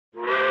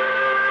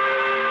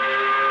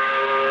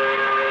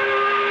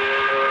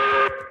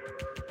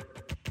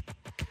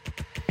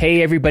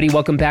Hey everybody,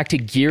 welcome back to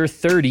Gear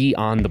 30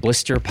 on the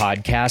Blister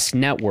Podcast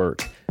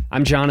Network.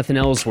 I'm Jonathan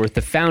Ellsworth,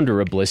 the founder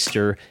of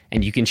Blister,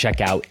 and you can check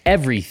out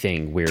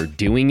everything we're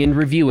doing and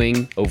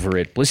reviewing over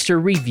at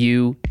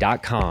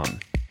blisterreview.com.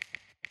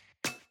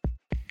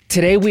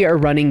 Today we are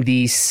running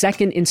the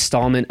second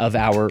installment of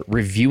our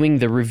Reviewing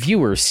the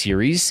Reviewer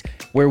series,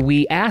 where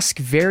we ask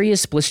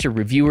various Blister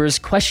reviewers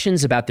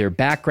questions about their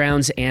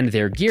backgrounds and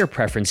their gear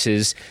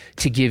preferences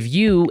to give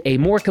you a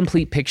more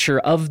complete picture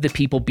of the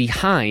people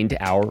behind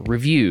our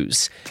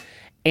reviews.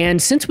 And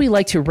since we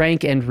like to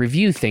rank and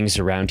review things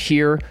around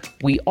here,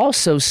 we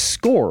also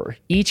score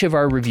each of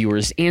our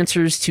reviewers'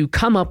 answers to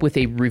come up with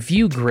a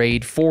review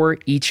grade for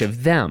each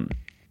of them.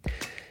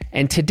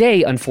 And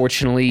today,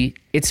 unfortunately,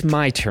 it's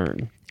my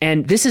turn.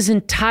 And this is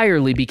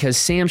entirely because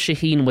Sam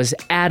Shaheen was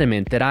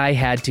adamant that I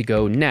had to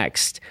go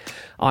next.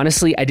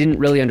 Honestly, I didn't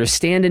really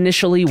understand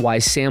initially why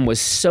Sam was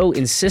so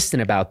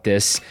insistent about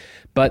this,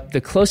 but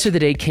the closer the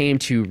day came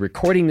to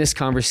recording this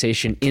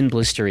conversation in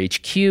Blister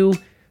HQ,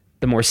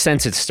 the more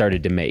sense it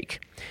started to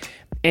make.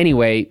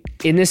 Anyway,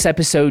 in this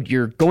episode,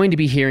 you're going to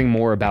be hearing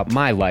more about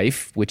my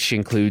life, which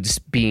includes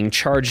being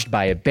charged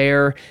by a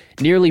bear,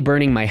 nearly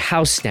burning my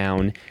house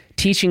down,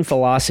 teaching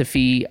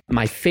philosophy,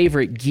 my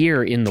favorite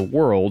gear in the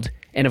world,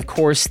 and of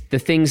course, the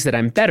things that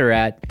I'm better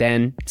at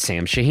than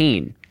Sam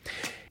Shaheen.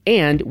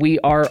 And we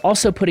are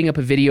also putting up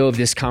a video of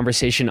this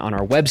conversation on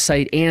our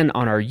website and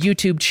on our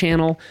YouTube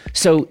channel,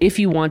 so if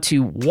you want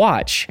to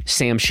watch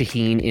Sam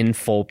Shaheen in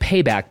full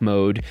payback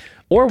mode,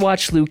 or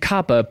watch Lou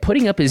Capa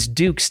putting up his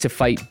dukes to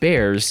fight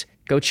bears,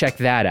 go check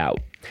that out.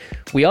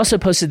 We also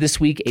posted this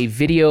week a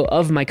video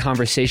of my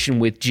conversation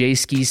with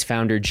J-Ski's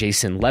founder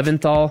Jason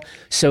Leventhal,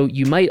 so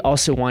you might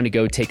also want to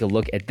go take a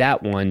look at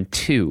that one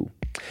too.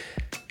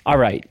 All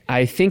right,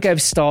 I think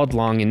I've stalled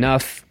long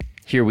enough.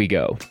 Here we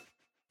go.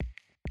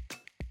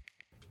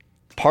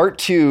 Part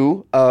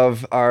 2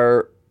 of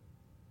our,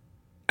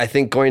 I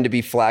think, going to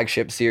be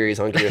flagship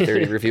series on Gear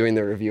 30, Reviewing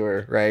the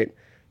Reviewer, right?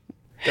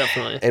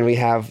 Definitely. And we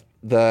have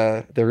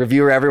the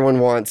reviewer everyone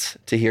wants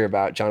to hear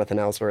about, Jonathan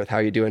Ellsworth. How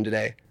are you doing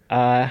today?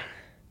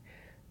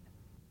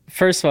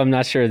 First of all, I'm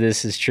not sure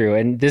this is true,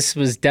 and this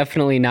was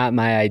definitely not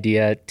my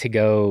idea to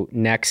go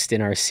next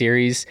in our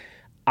series.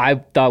 I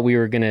thought we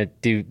were going to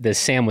do the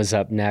Sam was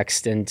up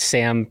next, and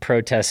Sam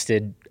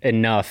protested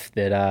enough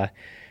that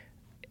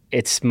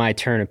it's my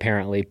turn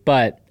apparently.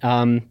 But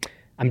I'm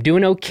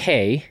doing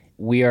okay.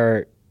 We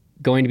are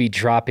going to be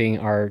dropping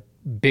our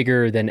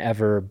bigger than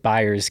ever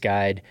buyer's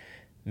guide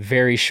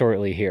very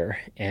shortly here.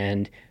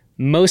 And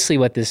mostly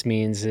what this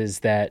means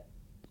is that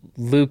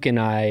Luke and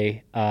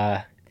I,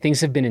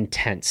 things have been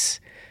intense.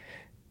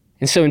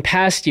 And so in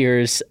past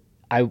years,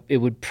 it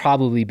would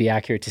probably be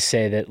accurate to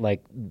say that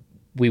like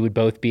we would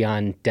both be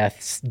on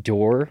death's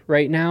door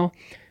right now.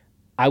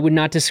 I would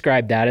not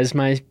describe that as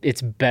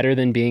it's better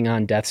than being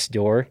on death's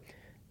door.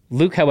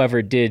 Luke,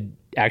 however, did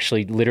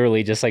actually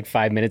literally just like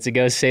 5 minutes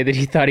ago say that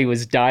he thought he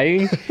was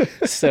dying.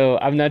 So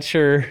I'm not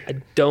sure.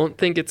 I don't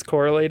think it's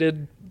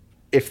correlated.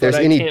 If there's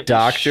any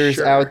doctors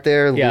out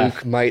there, Yeah.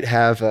 Luke might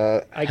have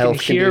a I health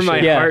can hear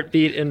condition. my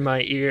heartbeat in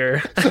my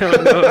ear. I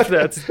don't know if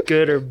that's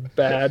good or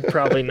bad.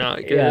 Probably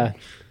not good. Yeah.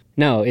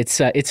 No, it's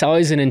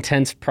always an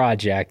intense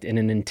project and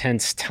an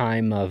intense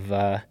time of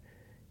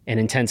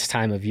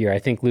year. I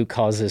think Luke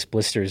calls this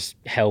Blister's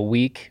Hell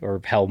Week or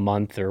Hell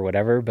Month or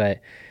whatever, but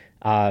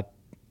but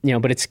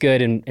it's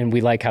good and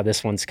we like how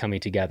this one's coming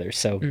together.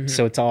 So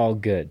so it's all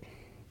good.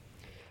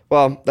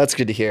 Well, that's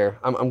good to hear.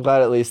 I'm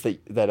glad at least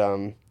that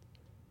I'm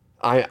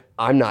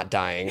not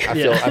dying. I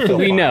feel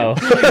We fine. know.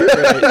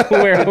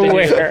 We're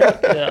aware.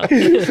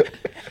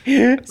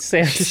 Yeah.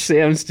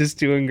 Sam's just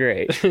doing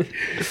great.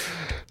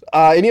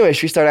 Anyway,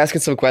 should we start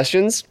asking some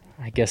questions?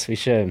 I guess we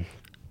should.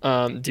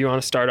 Do you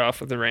want to start off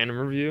with a random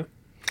review?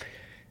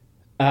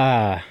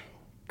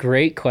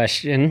 Great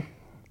question.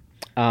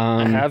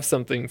 I have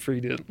something for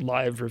you to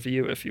live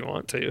review if you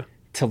want to.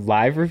 To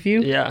live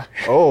review? Yeah.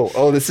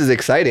 Oh, this is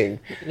exciting.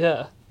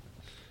 Yeah.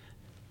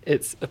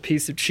 It's a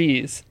piece of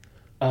cheese.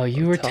 Oh,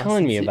 you were Toss telling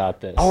and me see.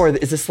 about this. Oh, or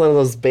is this one of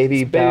those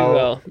baby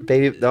bell?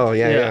 Bell. Oh,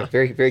 yeah. Yeah.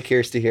 Very, very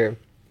curious to hear.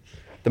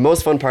 The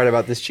most fun part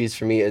about this cheese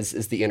for me is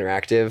the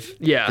interactive,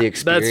 the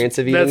experience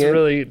of eating it. That's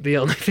really the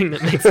only thing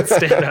that makes it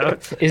stand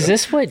out. Is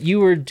this what you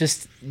were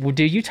just?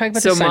 Did you talk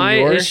about this So on my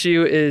your?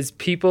 issue is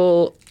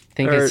people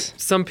Think or it's-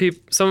 some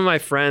of my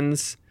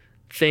friends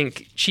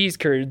think cheese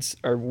curds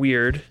are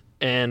weird,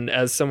 and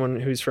as someone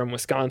who's from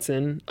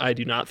Wisconsin, I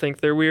do not think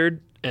they're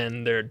weird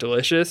and they're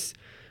delicious.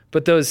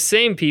 But those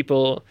same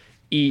people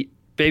eat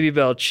Baby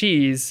Bell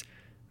cheese,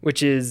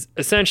 which is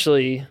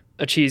essentially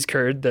a cheese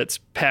curd that's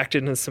packed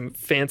into some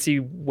fancy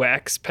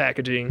wax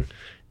packaging,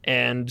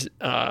 and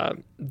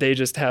they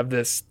just have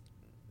this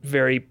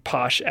very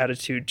posh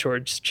attitude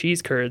towards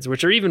cheese curds,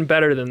 which are even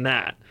better than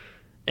that.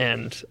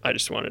 And I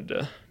just wanted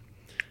to...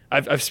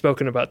 I've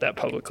spoken about that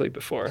publicly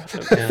before. I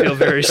feel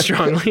very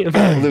strongly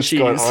about Luke's cheese.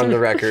 going on the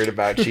record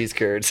about cheese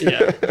curds.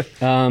 Yeah.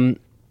 I'm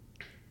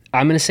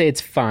gonna say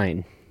it's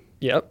fine.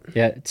 Yep.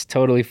 Yeah, it's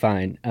totally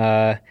fine.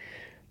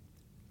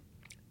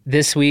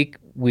 This week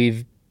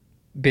we've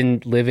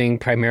been living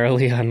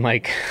primarily on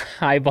like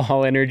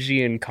highball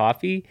energy and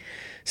coffee.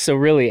 So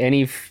really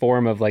any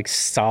form of like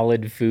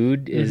solid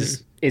food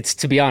is, it's,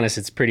 to be honest,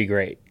 it's pretty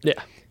great. Yeah.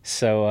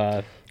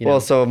 So, Well,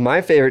 so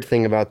my favorite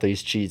thing about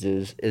these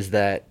cheeses is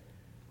that,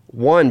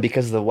 one,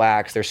 because of the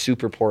wax, they're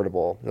super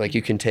portable. Like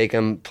you can take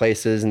them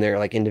places and they're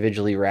like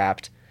individually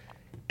wrapped.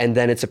 And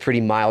then it's a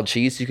pretty mild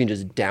cheese, so you can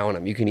just down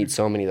them. You can eat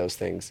so many of those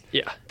things.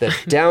 Yeah. The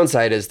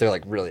downside is they're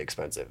like really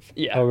expensive.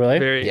 Yeah. Oh, really?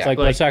 Very, Yeah. Like,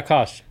 what's that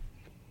cost?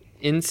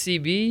 in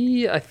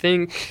CB, I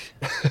think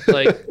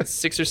like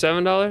 $6 or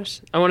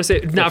 $7. I want to say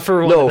not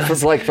for one. No, of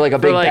those. for like a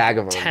big like bag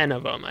of them. 10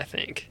 of them, I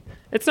think.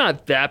 It's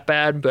not that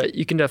bad, but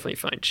you can definitely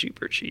find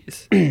cheaper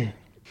cheese.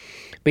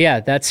 But yeah,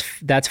 that's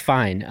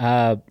fine.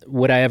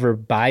 Would I ever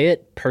buy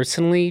it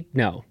personally?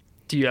 No.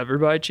 Do you ever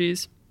buy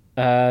cheese?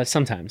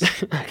 Sometimes.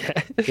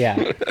 Okay.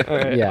 Yeah. All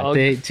right.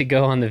 Yeah. To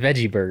go on the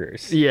veggie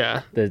burgers.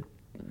 Yeah.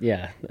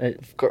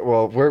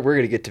 Well, we're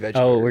gonna get to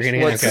vegetables. Oh, we're gonna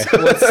get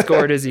okay. What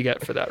score does he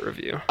get for that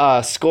review?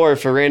 Score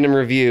for random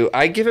review.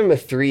 I give him a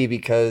 3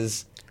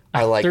 because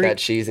I like 3? that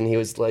cheese, and he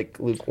was like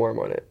lukewarm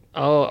on it.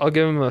 I'll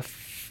give him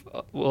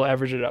we'll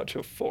average it out to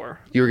a 4.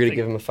 You were gonna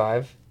give him a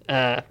 5?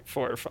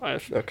 4 or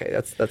 5. Okay,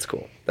 that's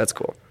cool. That's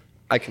cool.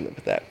 I can live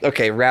with that.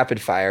 Okay, rapid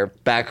fire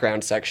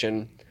background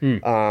section.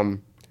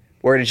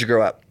 Where did you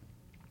grow up?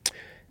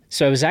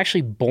 So I was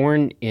actually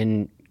born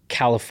in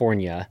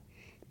California,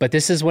 but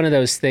this is one of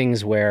those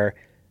things where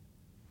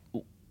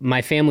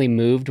my family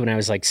moved when I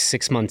was like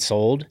 6 months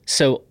old.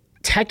 So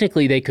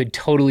technically they could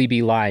totally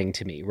be lying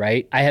to me,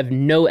 right? I have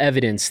no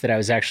evidence that I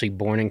was actually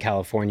born in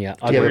California.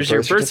 Do you have a Where's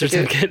your birth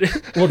certificate?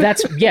 certificate? Well,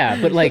 that's,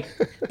 yeah, but like,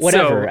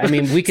 whatever. So- I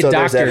mean, we could So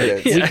there's doctor,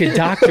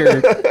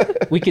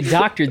 evidence. we could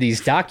doctor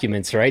these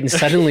documents, right? And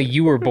suddenly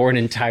you were born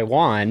in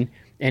Taiwan.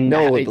 And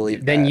No one would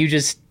believe then that. you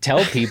just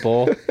tell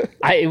people.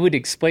 It would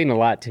explain a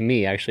lot to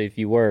me, actually, if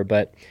you were.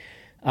 But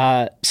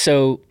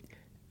so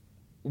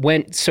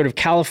went sort of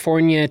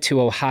California to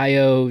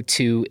Ohio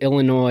to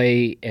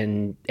Illinois,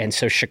 and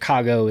so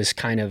Chicago is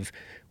kind of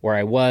where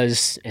I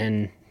was,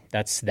 and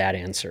that's that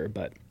answer.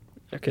 But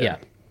Okay. yeah.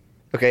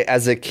 Okay,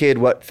 as a kid,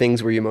 what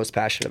things were you most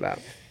passionate about?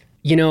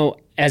 You know,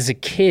 as a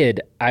kid,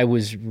 I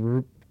was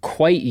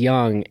quite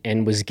young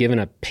and was given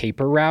a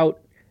paper route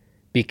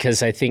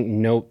because I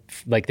think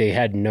they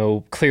had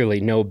clearly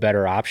no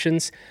better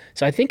options.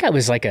 So I think I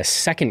was like a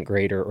second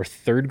grader or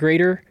third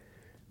grader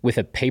with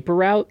a paper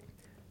route.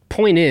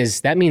 Point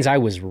is, that means I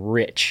was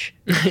rich,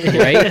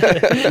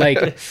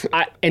 right?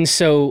 And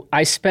so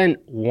I spent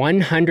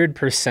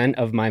 100%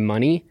 of my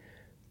money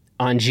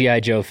on G.I.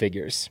 Joe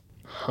figures.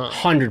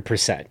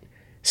 100%.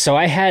 So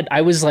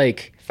I was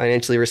like,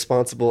 Financially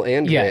responsible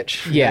and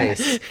rich. yeah,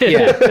 Nice.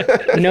 yeah.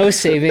 No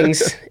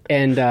savings,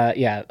 and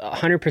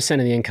 100% of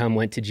the income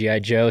went to GI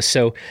Joe.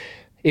 So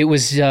it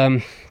was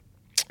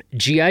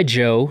GI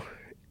Joe,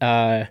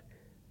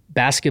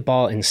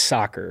 basketball, and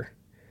soccer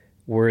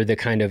were the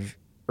kind of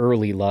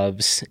early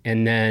loves,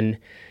 and then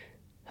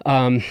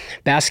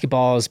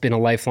basketball has been a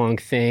lifelong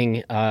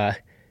thing.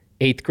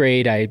 8th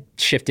grade, I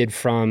shifted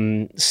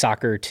from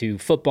soccer to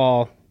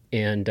football,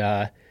 and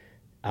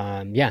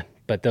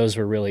but those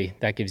were really,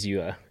 that gives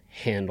you a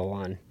handle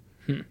on.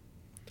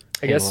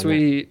 I guess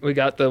we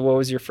got the what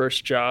was your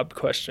first job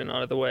question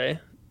out of the way.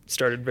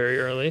 Started very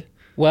early.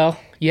 Well,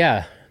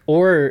 yeah.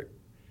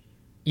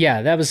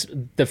 That was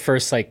the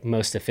first like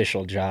most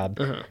official job.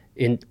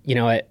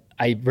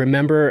 I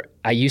remember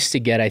I used to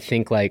get, I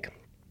think like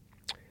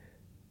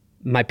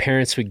my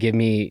parents would give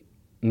me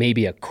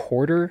maybe a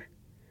quarter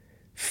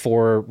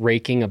for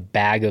raking a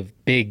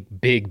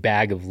big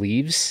bag of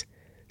leaves.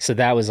 So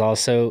that was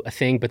also a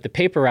thing, but the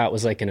paper route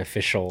was like an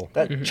official.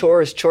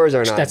 Chores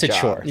are not That's a jobs.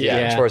 chore.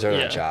 Yeah, chores are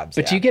Yeah. not jobs.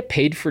 But do you get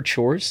paid for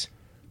chores?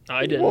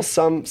 I did. Well,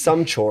 some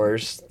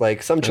chores,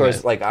 like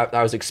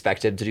I was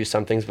expected to do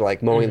some things, but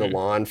like mowing the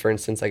lawn, for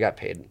instance, I got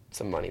paid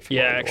some money for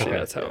yeah, mowing the actually, lawn.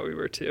 that's how we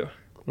were too.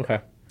 Okay.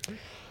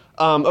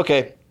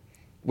 Okay.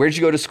 Where did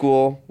you go to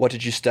school? What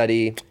did you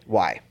study?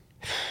 Why?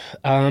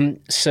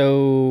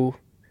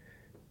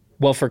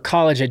 Well, for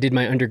college, I did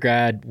my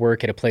undergrad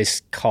work at a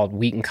place called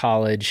Wheaton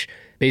College.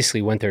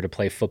 Basically went there to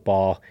play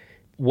football.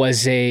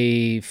 Was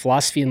a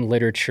philosophy and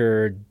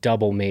literature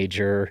double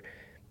major.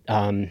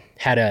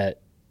 Had a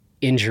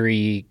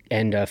injury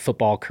and a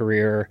football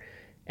career.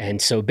 And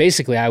so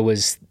basically I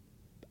was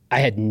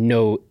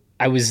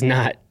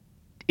not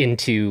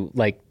into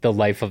like the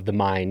life of the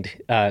mind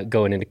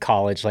going into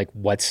college like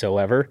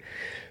whatsoever.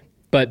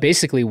 But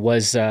basically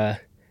was a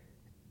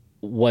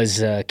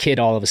kid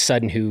all of a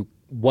sudden who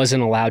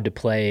wasn't allowed to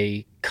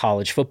play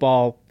college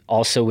football,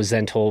 also was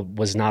then told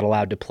was not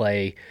allowed to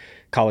play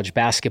college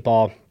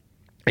basketball.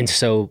 And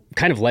so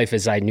kind of life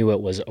as I knew it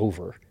was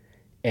over.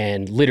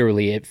 And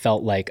literally it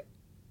felt like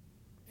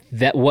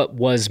that what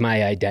was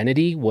my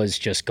identity was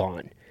just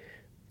gone.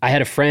 I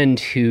had a friend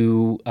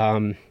who,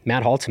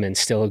 Matt Halteman,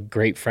 still a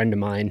great friend of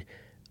mine.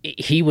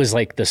 He was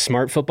like the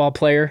smart football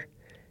player.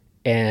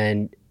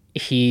 And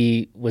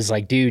he was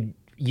like, dude,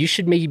 you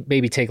should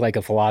maybe take like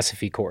a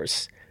philosophy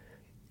course.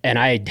 And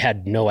I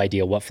had no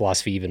idea what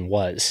philosophy even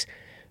was.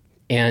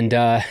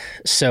 And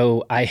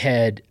so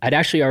I'd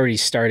actually already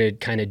started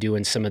kind of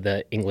doing some of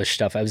the English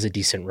stuff. I was a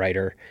decent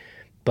writer,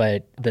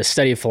 but the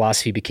study of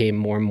philosophy became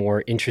more and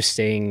more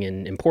interesting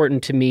and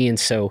important to me. And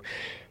so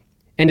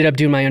ended up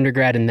doing my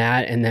undergrad in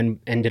that, and then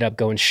ended up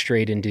going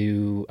straight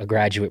into a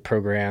graduate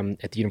program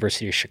at the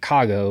University of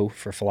Chicago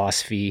for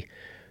philosophy.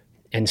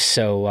 And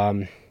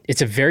so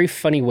it's a very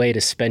funny way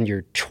to spend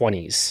your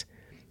 20s.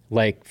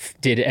 Like,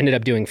 ended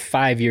up doing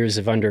 5 years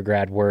of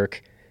undergrad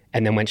work,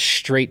 and then went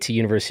straight to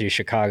University of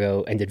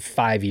Chicago and did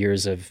 5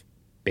 years of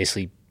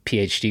basically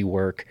PhD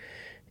work.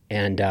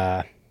 And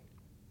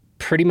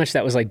pretty much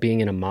that was like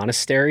being in a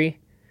monastery,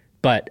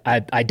 but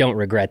I don't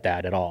regret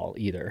that at all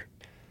either.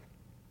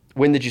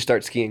 When did you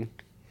start skiing?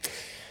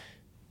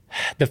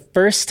 The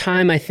first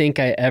time I think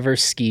I ever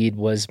skied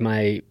was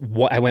I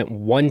went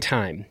one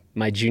time,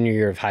 my junior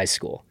year of high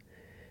school.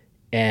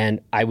 And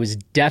I was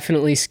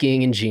definitely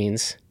skiing in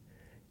jeans.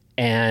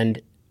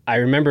 And I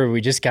remember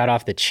we just got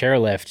off the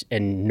chairlift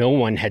and no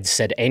one had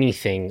said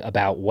anything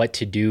about what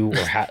to do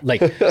or how, like,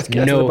 To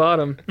the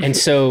bottom. And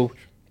so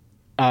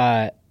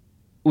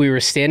we were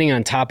standing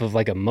on top of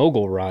like a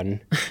mogul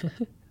run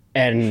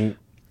and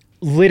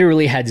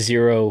literally had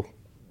zero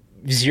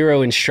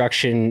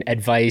instruction,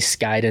 advice,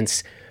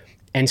 guidance.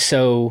 And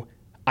so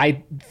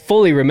I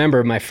fully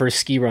remember my first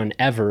ski run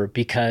ever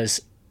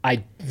because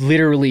I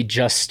literally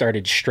just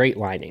started straight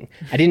lining.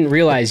 I didn't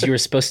realize you were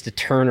supposed to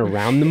turn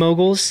around the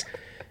moguls.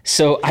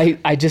 So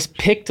I just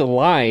picked a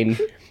line,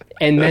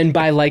 and then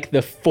by like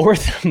the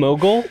fourth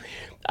mogul,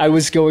 I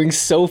was going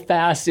so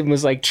fast and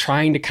was like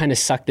trying to kind of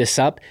suck this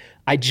up.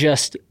 I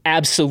just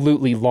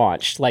absolutely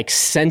launched, like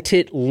sent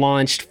it,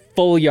 launched,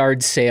 full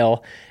yard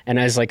sail.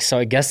 And I was like, so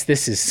I guess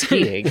this is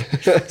skiing.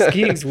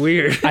 Skiing's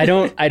weird. I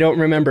don't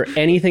remember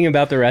anything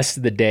about the rest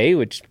of the day,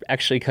 which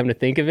actually, come to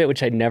think of it,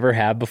 which I never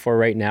have before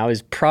right now,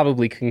 is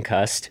probably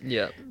concussed.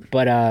 Yeah.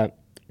 But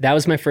that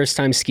was my first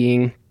time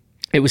skiing.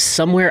 It was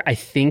somewhere, I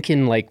think,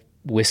 in like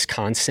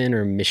Wisconsin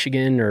or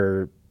Michigan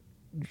or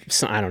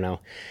I don't know.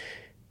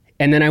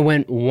 And then I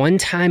went one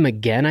time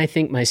again, I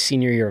think my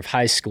senior year of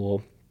high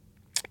school.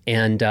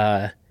 And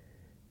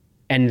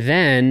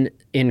then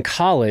in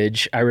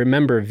college, I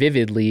remember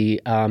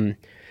vividly,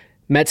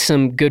 met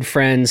some good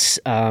friends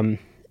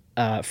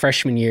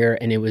freshman year,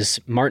 and it was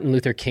Martin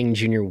Luther King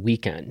Jr.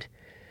 weekend.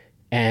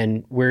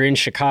 And we're in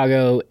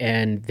Chicago,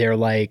 and they're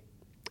like,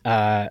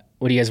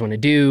 what do you guys want to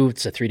do?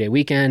 It's a 3-day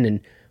weekend.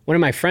 And one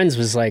of my friends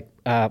was like,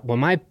 well,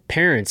 my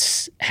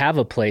parents have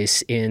a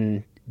place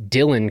in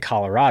Dillon,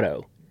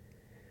 Colorado.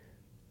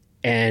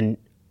 And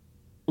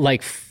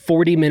like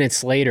 40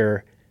 minutes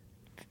later,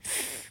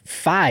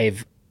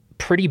 5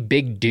 pretty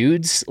big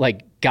dudes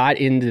like got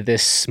into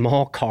this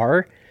small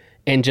car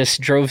and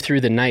just drove through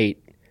the night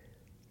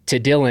to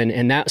Dillon.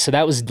 And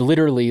that was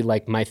literally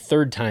like my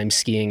third time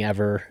skiing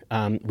ever.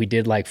 We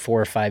did like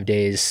 4 or 5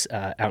 days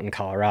out in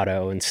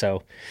Colorado. And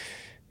so,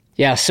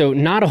 yeah, so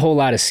not a whole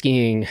lot of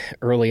skiing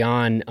early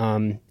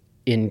on.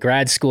 In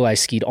grad school, I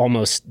skied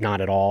almost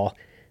not at all.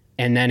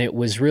 And then it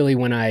was really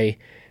when I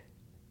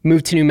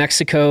moved to New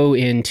Mexico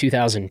in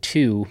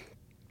 2002,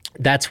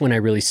 that's when I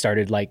really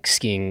started like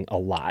skiing a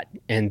lot.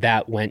 And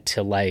that went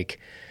to like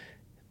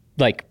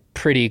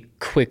pretty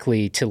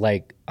quickly to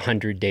like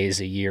 100 days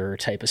a year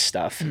type of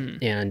stuff.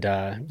 And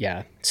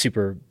yeah,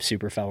 super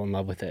fell in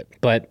love with it.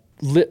 But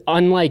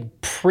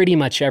unlike pretty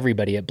much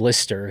everybody at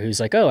Blister who's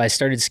like, oh, I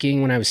started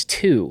skiing when I was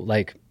 2,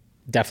 like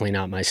definitely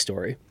not my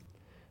story.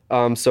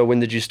 So when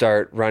did you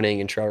start running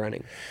and trail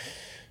running?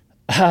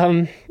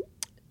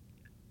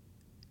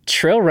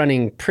 Trail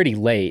running pretty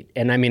late.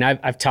 And I mean,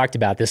 I've talked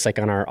about this like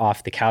on our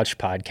Off the Couch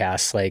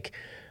podcast. Like,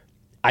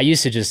 I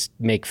used to just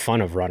make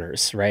fun of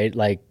runners, right?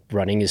 Like,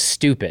 running is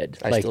stupid.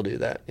 I still do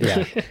that.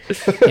 Yeah.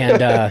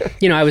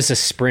 And, I was a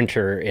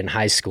sprinter in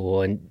high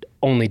school and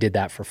only did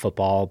that for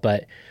football.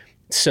 But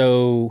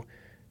so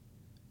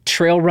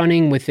trail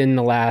running within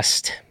the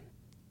last,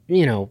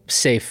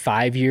 say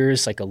 5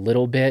 years, like a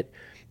little bit.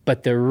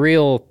 But the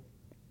real,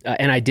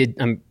 and I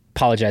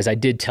apologize, I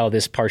did tell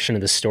this portion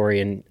of the story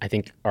in, I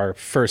think, our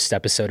first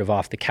episode of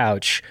Off the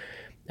Couch,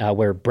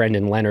 where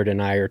Brendan Leonard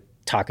and I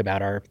talk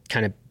about our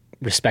kind of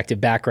respective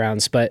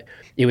backgrounds. But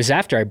it was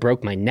after I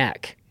broke my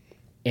neck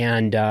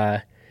and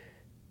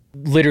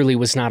literally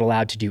was not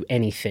allowed to do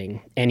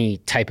anything, any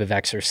type of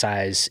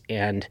exercise.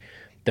 And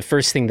the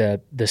first thing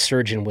the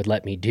surgeon would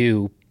let me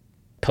do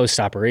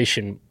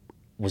post-operation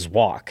was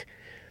walk.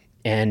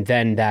 And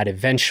then that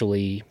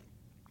eventually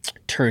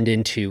turned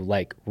into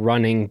like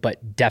running,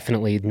 but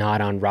definitely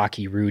not on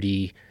rocky,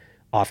 rooty,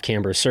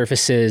 off-camber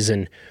surfaces.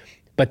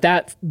 But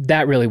that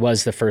really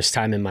was the first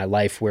time in my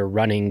life where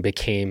running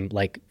became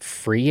like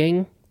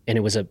freeing, and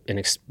it was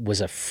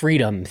a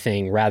freedom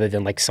thing rather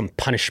than like some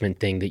punishment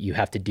thing that you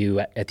have to do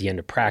at the end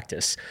of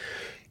practice.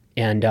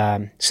 And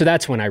so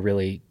that's when I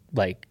really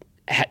like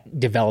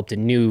developed a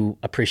new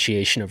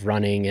appreciation of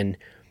running. And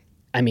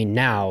I mean,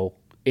 now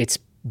it's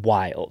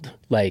wild.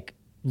 Like,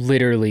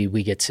 literally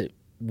we get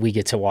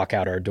to walk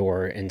out our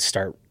door and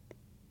start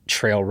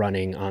trail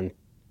running on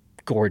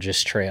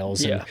gorgeous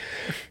trails. Yeah.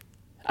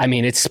 I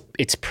mean, it's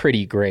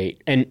pretty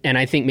great. And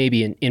I think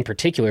maybe in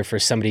particular for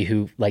somebody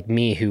who, like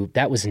me, who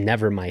that was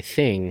never my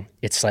thing,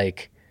 it's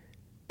like,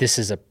 this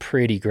is a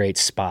pretty great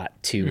spot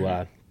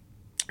to,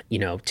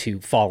 to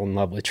fall in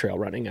love with trail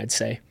running, I'd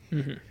say.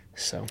 Mm-hmm.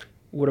 So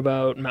What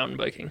about mountain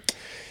biking?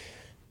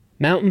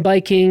 Mountain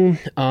biking,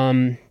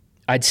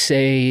 I'd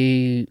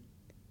say,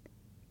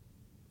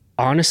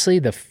 honestly,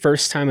 the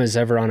first time I was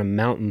ever on a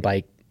mountain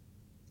bike,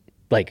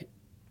 like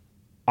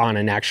on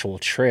an actual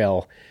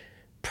trail,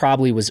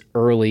 probably was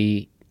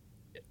early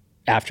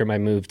after my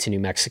move to New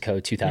Mexico,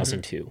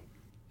 2002.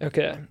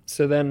 Okay.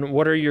 So then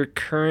what are your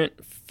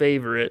current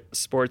favorite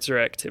sports or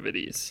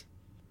activities?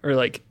 Or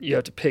like you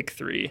have to pick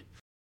 3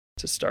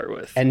 to start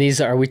with. And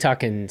are we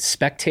talking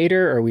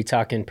spectator or are we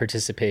talking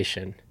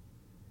participation?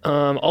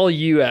 All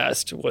you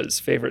asked was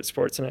favorite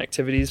sports and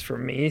activities for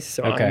me,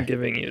 so Okay. I'm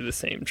giving you the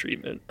same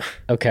treatment.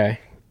 Okay.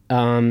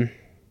 I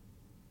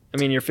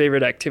mean, your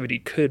favorite activity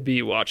could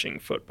be watching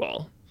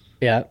football.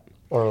 Yeah.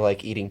 Or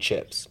like eating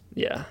chips,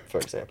 Yeah. for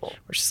example.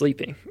 Or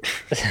sleeping.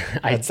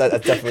 That's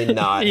definitely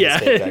not Yeah. his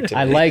favorite activity.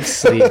 I like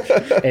sleep.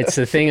 It's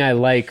the thing I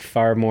like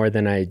far more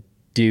than I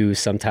do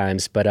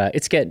sometimes, but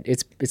it's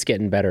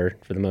getting better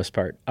for the most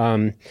part.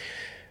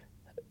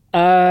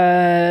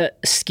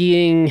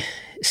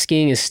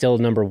 Skiing is still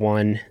number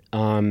one.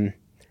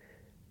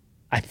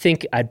 I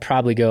think I'd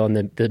probably go on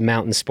the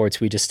mountain sports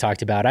we just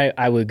talked about.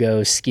 I would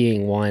go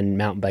skiing 1,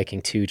 mountain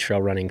biking 2,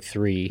 trail running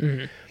 3.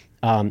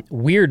 Mm-hmm.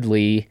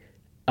 Weirdly,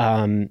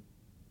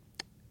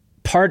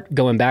 part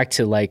going back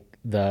to like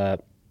the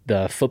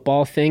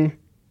football thing,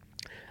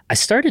 I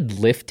started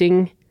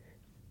lifting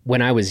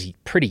when I was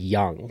pretty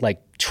young,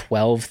 like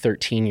 12,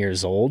 13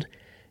 years old.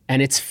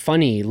 And it's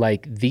funny,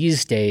 like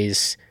these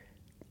days,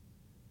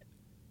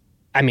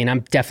 I mean,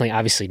 I'm definitely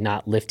obviously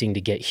not lifting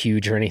to get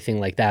huge or anything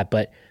like that,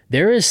 but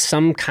there is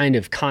some kind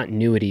of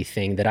continuity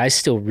thing that I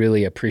still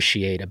really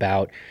appreciate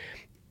about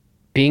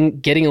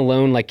getting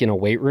alone, like in a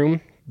weight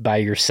room by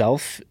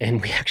yourself.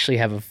 And we actually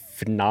have a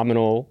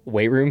phenomenal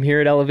weight room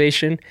here at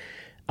Elevation.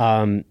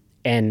 And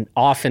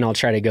often I'll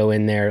try to go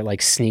in there,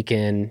 like sneak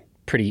in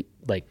pretty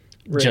like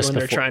Right just when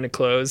they're before trying to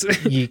close.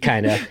 you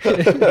kind of,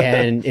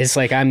 and it's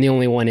like, I'm the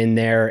only one in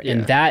there. Yeah.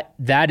 And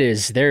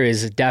there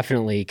is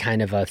definitely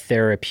kind of a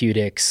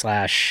therapeutic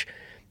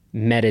 /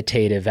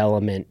 meditative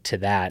element to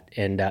that.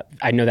 And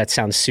I know that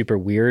sounds super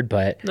weird,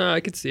 but No, I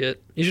could see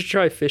it. You should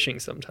try fishing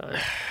sometime.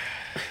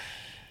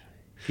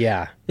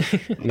 yeah,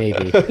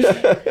 maybe.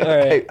 All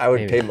right. I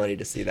would pay money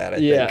to see that, I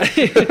Yeah.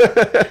 think.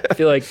 I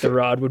feel like the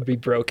rod would be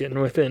broken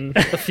within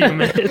a few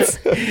minutes.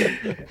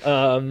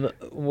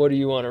 What do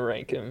you want to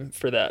rank him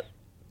for that?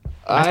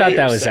 I thought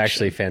that was section.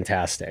 actually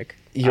fantastic.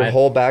 Your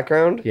whole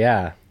background?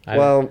 Yeah.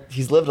 Well,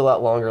 he's lived a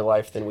lot longer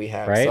life than we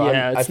have. Right? So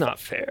Yeah, it's not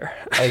fair.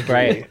 I agree.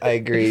 Right. I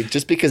agree.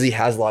 Just because he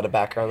has a lot of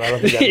background, I don't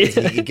think that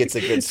means he gets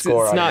a good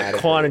score. It's not automatically.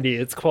 quantity,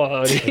 it's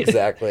quality.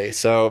 Exactly.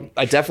 So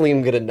I definitely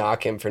am going to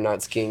knock him for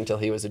not skiing till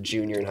he was a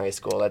junior in high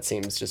school. That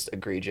seems just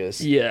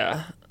egregious.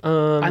 Yeah.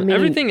 mean-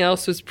 Everything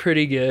else was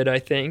pretty good, I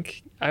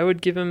think. I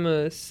would give him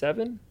a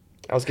 7.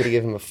 I was going to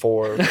give him a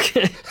 4.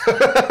 Okay.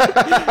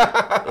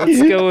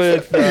 Let's go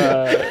with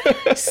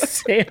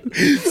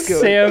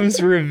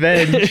Sam's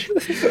revenge.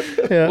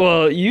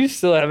 well, you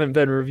still haven't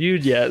been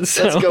reviewed yet,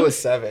 so Let's go with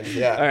 7.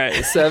 Yeah. all right,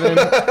 7.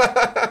 All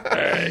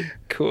right,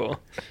 cool.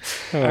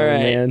 Oh, All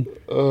right.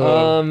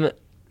 man.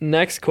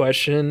 Next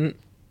question.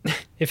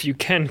 If you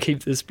can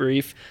keep this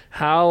brief,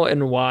 how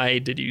and why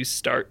did you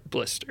start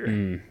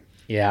Blister?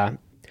 Yeah.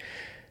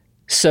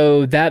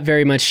 So that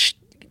very much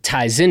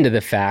ties into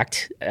the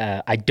fact,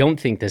 I don't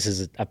think this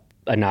is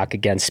a knock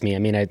against me. I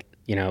mean, I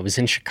was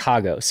in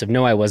Chicago, so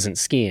no, I wasn't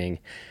skiing.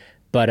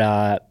 But,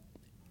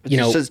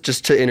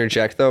 Just to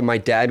interject, though, my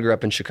dad grew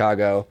up in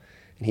Chicago,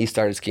 and he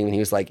started skiing when he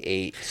was like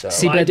 8. So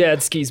See, My but-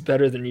 dad skis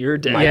better than your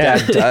dad. My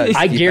dad does.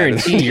 I ski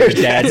guarantee better your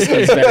than dad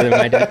skis better than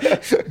my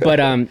dad.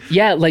 But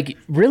yeah, like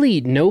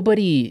really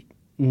nobody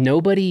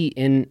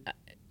in,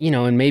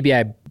 and maybe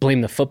I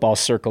blame the football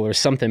circle or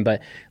something,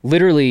 but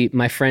literally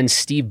my friend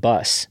Steve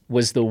Buss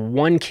was the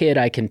one kid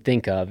I can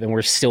think of, and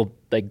we're still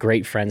like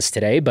great friends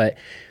today, but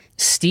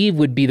Steve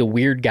would be the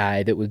weird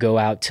guy that would go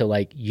out to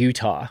like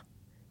Utah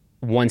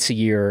once a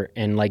year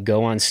and like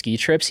go on ski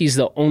trips. He's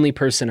the only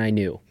person I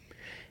knew.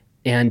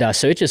 And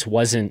so it just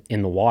wasn't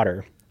in the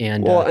water.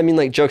 And Well, I mean,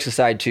 like, jokes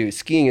aside, too,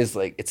 skiing is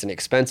like, it's an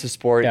expensive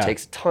sport. Yeah. It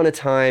takes a ton of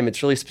time.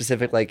 It's really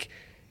specific. Like,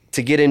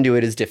 to get into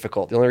it is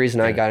difficult. The only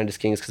reason I got into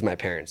skiing is because of my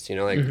parents.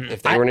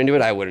 If they weren't into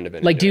it, I wouldn't have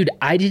been. like, into dude,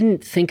 I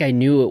didn't think I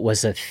knew it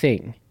was a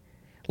thing.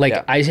 Like,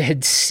 Yeah. I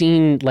had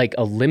seen like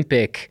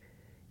Olympic,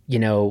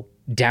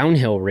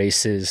 downhill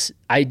races.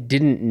 I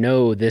didn't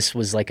know this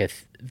was like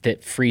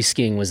that free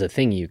skiing was a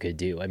thing you could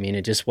do. I mean,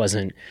 it just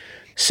wasn't.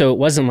 So it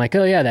wasn't like,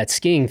 oh yeah, that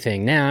skiing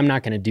thing. Nah, I'm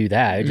not going to do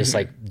that. It just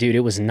like, dude,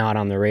 it was not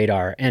on the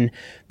radar. And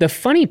the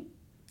funny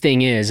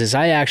thing is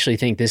I actually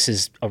think this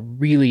is a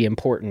really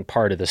important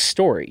part of the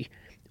story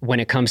when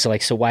it comes to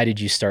like, so why did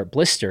you start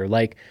Blister?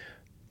 Like,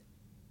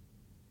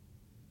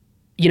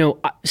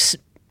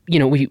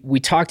 we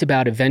talked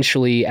about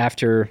eventually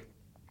after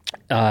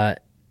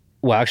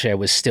well, actually I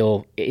was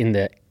still in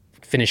the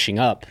finishing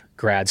up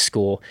grad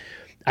school.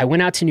 I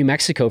went out to New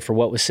Mexico for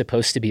what was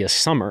supposed to be a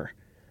summer.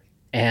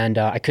 And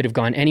I could have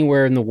gone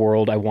anywhere in the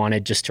world I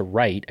wanted just to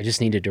write. I just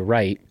needed to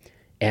write.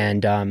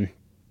 And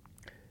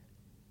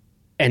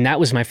that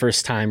was my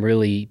first time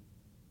really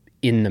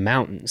in the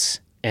mountains.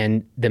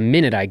 And the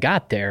minute I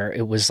got there,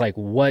 it was like,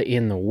 what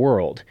in the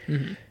world?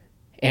 Mm-hmm.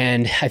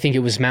 And I think it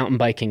was mountain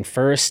biking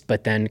first,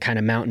 but then kind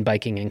of mountain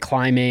biking and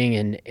climbing.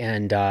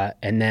 And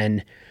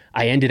then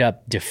I ended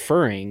up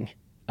deferring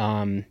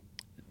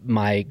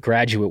my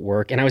graduate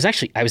work. And I was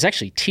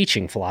actually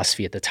teaching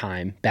philosophy at the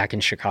time back in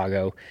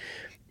Chicago.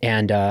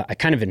 And I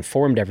kind of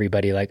informed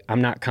everybody, like,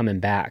 I'm not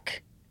coming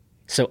back.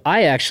 So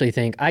I actually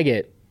think I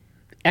get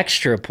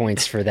extra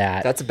points for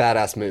that. That's a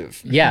badass move.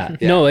 Yeah.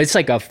 No, it's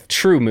like a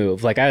true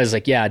move. Like I was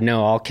like, yeah,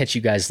 no, I'll catch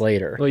you guys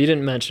later. Well, you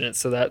didn't mention it,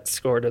 so that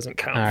score doesn't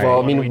count. All right.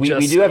 Well, I mean,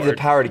 we do have the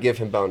power to give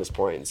him bonus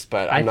points,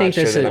 but I'm not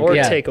sure that or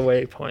take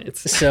away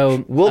points.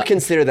 So we'll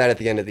consider that at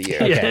the end of the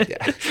year. Okay.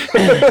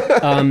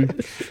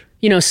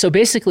 Yeah. So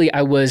basically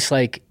I was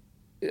like,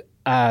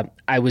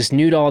 I was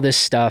new to all this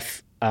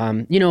stuff.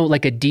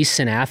 Like a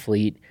decent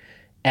athlete.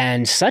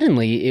 And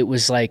suddenly it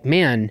was like,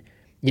 man,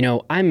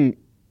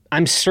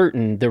 I'm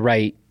certain the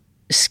right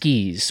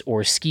skis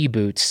or ski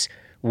boots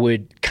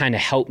would kind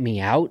of help me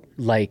out.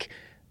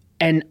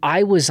 And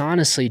I was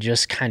honestly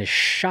just kind of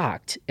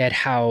shocked at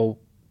how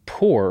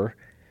poor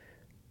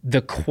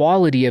the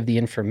quality of the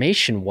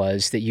information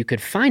was that you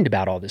could find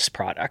about all this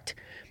product.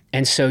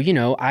 And so,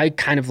 I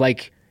kind of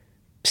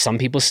some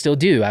people still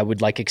do. I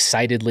would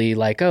excitedly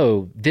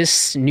oh,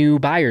 this new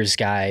buyer's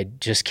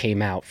guide just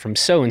came out from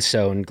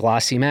so-and-so in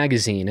Glossy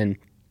magazine, and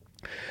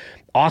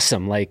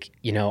awesome. I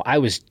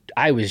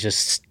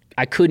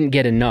couldn't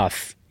get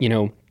enough,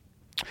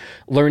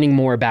 learning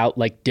more about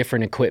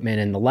different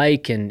equipment and the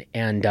like.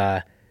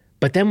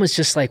 But then was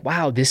just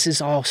wow, this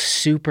is all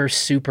super,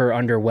 super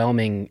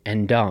underwhelming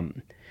and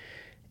dumb.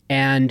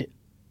 And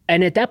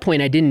at that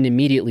point I didn't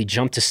immediately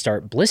jump to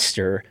start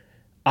Blister.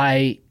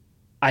 I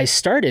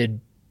started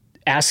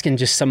asking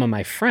just some of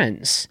my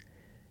friends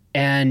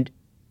and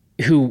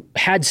who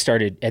had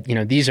started at,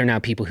 these are now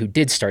people who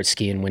did start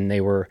skiing when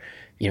they were,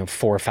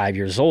 4 or 5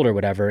 years old or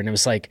whatever. And it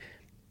was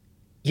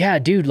yeah,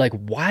 dude,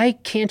 why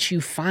can't you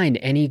find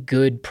any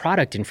good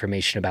product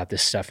information about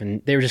this stuff?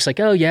 And they were just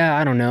oh yeah,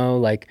 I don't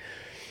know,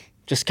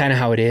 just kind of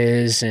how it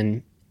is.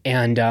 And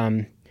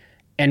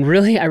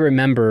really I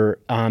remember,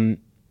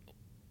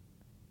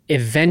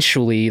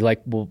 eventually,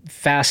 we'll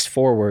fast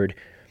forward,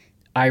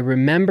 I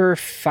remember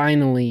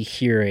finally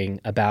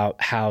hearing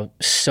about how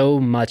so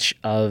much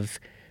of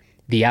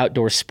the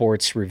outdoor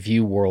sports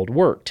review world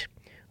worked,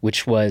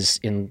 which was,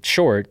 in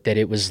short, that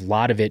it was a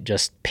lot of it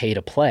just pay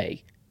to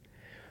play.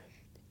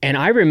 And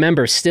I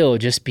remember still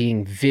just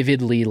being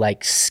vividly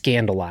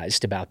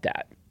scandalized about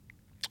that.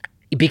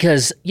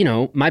 Because,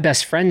 my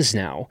best friends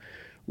now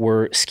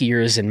were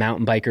skiers and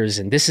mountain bikers,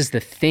 and this is the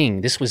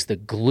thing. This was the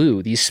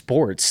glue. These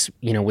sports,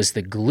 was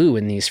the glue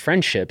in these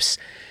friendships.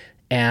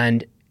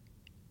 And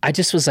I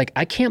just was I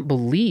can't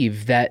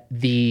believe that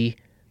the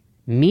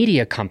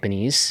media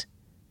companies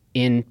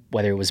in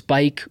whether it was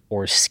bike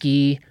or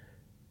ski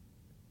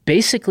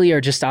basically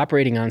are just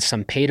operating on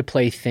some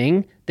pay-to-play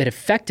thing that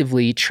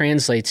effectively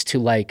translates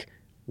to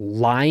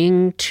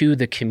lying to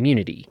the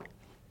community.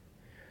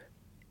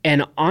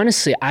 And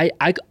honestly, I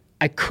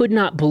could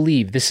not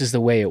believe this is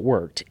the way it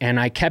worked. And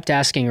I kept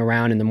asking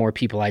around, and the more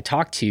people I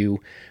talked to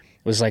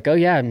was oh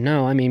yeah,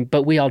 no, I mean,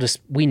 but we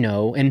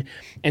know. And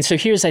so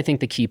here's, I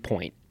think, the key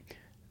point.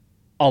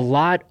 A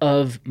lot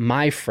of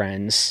my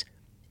friends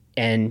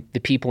and the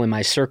people in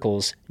my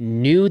circles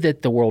knew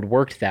that the world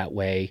worked that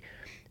way,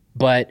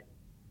 but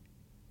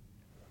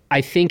I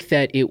think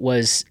that it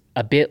was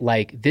a bit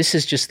this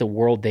is just the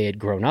world they had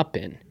grown up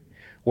in,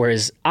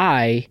 whereas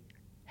I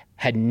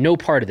had no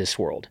part of this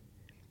world,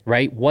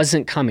 right?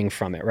 Wasn't coming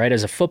from it, right?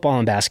 As a football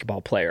and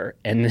basketball player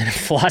and then a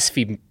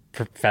philosophy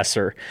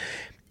professor.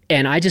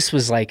 And I just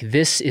was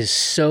this is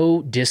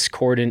so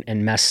discordant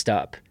and messed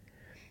up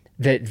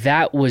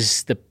that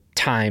was the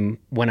time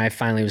when I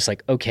finally was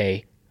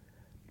okay,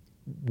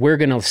 we're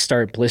going to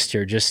start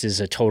Blister just as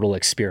a total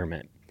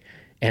experiment.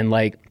 And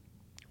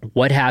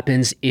what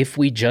happens if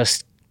we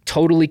just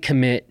totally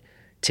commit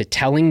to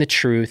telling the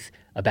truth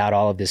about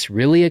all of this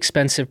really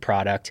expensive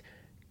product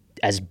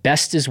as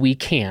best as we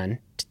can,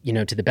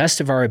 to the best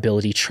of our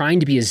ability, trying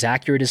to be as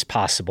accurate as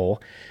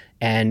possible.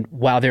 And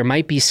while there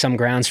might be some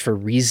grounds for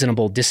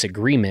reasonable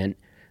disagreement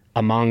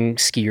among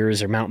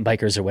skiers or mountain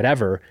bikers or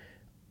whatever,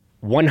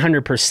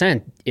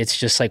 100%, it's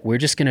just we're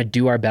just going to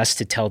do our best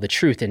to tell the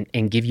truth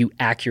and give you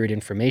accurate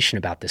information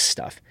about this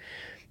stuff.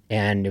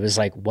 And it was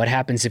what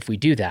happens if we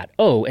do that?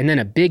 Oh, and then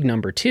a big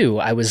number two,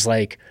 I was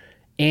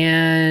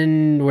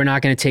and we're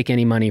not going to take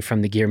any money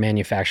from the gear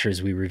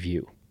manufacturers we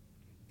review.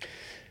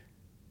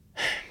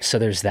 So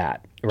there's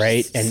that,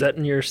 right? And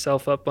setting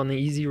yourself up on the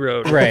easy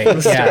road. Right,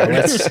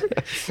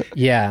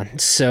 yeah.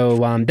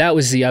 So that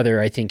was the other,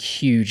 I think,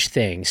 huge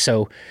thing.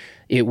 So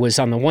it was,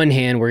 on the one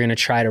hand, we're going to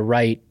try to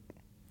write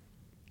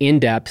in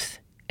depth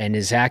and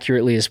as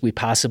accurately as we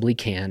possibly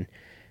can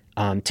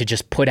to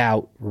just put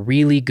out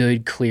really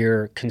good,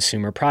 clear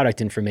consumer product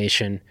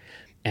information.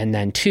 And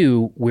then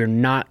 2, we're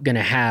not going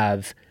to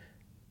have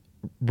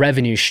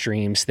revenue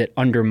streams that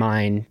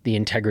undermine the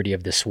integrity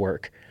of this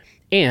work.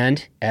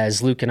 And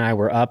as Luke and I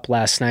were up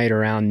last night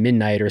around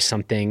midnight or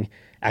something,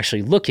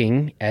 actually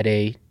looking at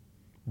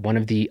one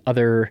of the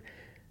other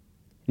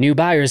new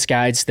buyer's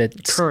guides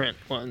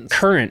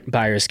current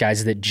buyer's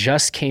guides that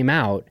just came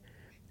out,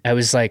 I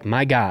was like,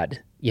 my God,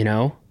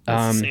 That's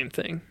the same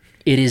thing.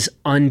 It is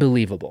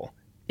unbelievable.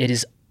 It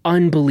is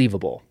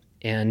unbelievable.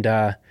 And,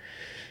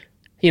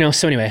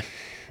 so anyway,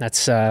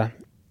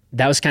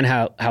 that was kind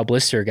of how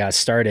Blister got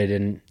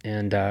started.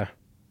 And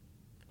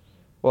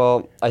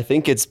Well, I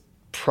think it's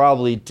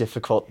probably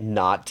difficult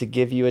not to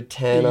give you a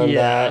 10 on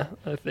that.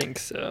 Yeah, I think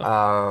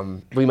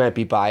so. We might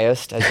be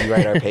biased as you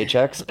write our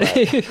paychecks.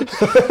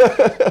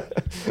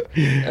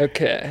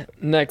 Okay,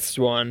 next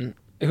one.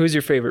 Who's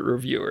your favorite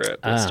reviewer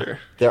at Blister?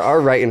 There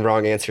are right and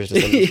wrong answers to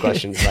some of these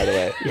questions, by the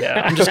way.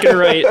 Yeah, I'm just gonna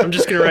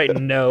write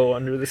no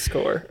under the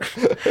score.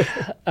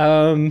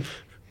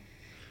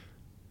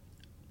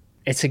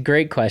 It's a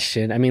great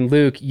question. I mean,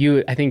 Luke,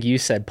 I think you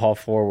said Paul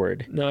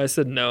Forward. No, I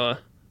said Noah.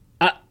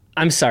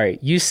 I'm sorry,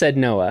 you said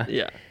Noah.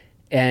 Yeah.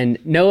 And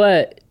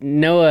Noah,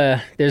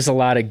 there's a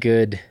lot of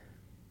good.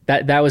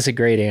 That was a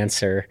great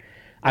answer.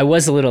 I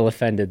was a little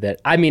offended that.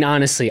 I mean,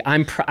 honestly,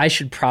 I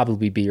should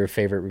probably be your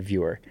favorite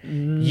reviewer.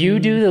 You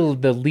do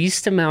the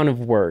least amount of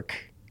work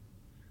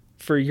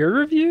For your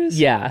reviews?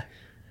 Yeah.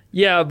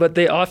 Yeah, but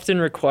they often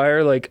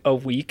require like a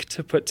week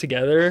to put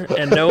together.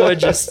 And Noah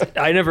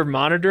I never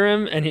monitor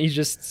him, and he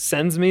just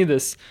sends me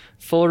this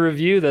full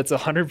review that's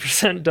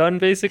 100% done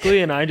basically.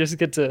 And I just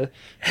get to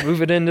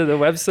move it into the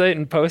website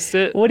and post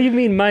it. What do you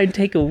mean mine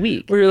take a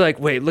week? Where you're like,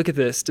 wait, look at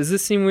this. Does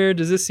this seem weird?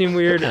 Does this seem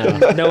weird?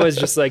 And Noah's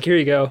just like, here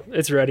you go.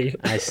 It's ready.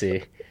 I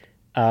see.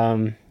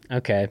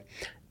 Okay.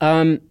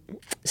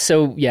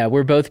 So yeah,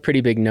 we're both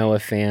pretty big Noah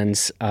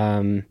fans.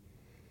 I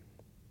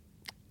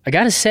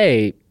gotta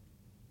say,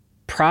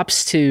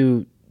 props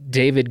to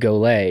David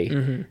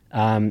Golay.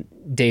 Mm-hmm.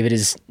 David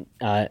is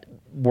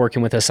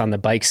working with us on the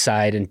bike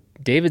side, and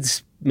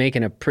David's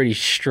making a pretty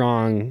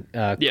strong,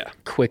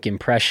 quick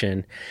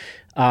impression.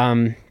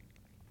 Paul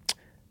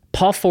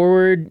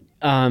Forward,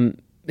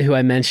 who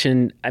I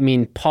mentioned, I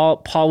mean,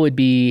 Paul's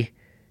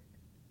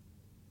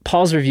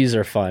reviews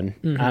are fun.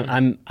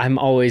 Mm-hmm. I'm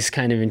always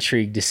kind of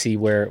intrigued to see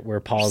where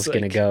Paul's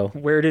going to go.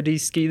 Where did he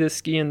ski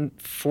in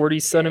 40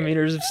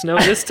 centimeters of snow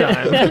this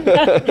time?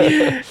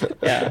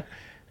 Yeah.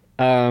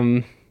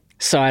 So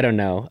I don't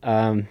know.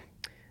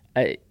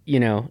 I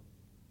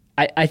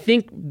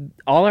think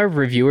all our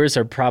reviewers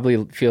are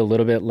probably feel a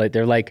little bit like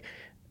they're like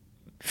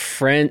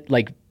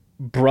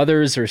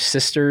brothers or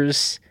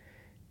sisters.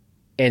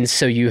 And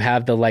so you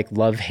have the like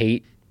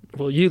love-hate.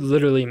 Well, you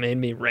literally made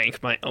me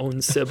rank my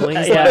own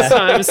siblings last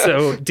time,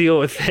 so deal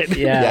with it.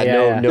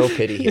 No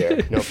pity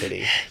here. No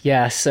pity.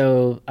 Yeah.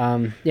 So,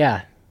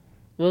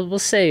 we'll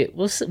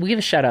give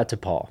a shout out to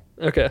Paul.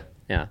 Okay.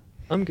 Yeah.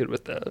 I'm good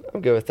with that.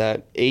 I'm good with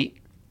that. 8.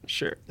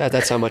 Sure.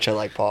 That's how much I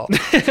like Paul. All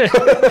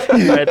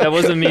right, that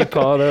wasn't me,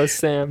 Paul. That was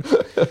Sam.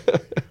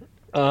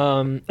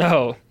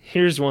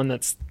 Here's one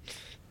that's,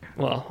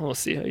 well, we'll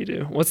see how you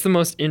do. What's the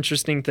most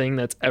interesting thing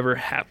that's ever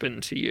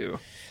happened to you?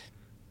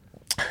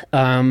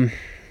 I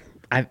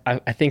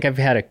think I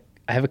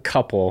have a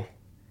couple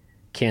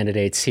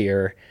candidates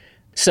here.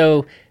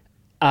 So,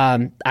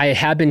 I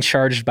have been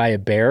charged by a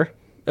bear.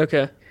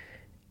 Okay.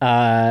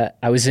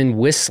 I was in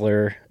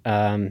Whistler.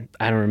 I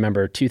don't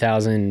remember,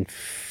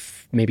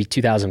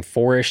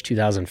 2004-ish,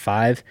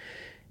 2005,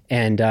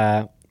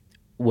 and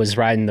was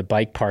riding the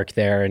bike park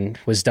there and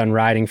was done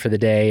riding for the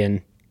day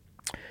and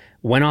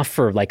went off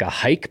for like a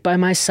hike by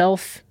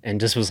myself and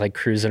just was like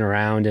cruising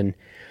around and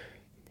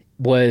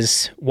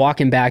was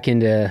walking back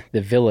into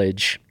the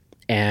village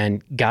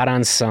and got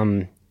on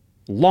some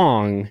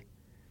long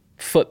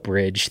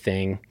footbridge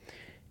thing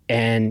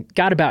and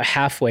got about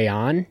halfway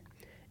on,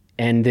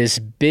 and this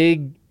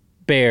big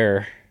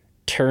bear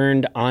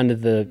turned onto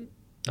the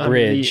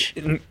bridge.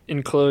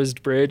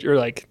 Enclosed bridge, or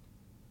like,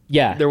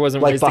 yeah, there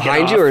wasn't like ways to get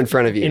behind you off? or in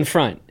front of you? In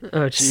front.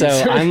 Oh, geez. So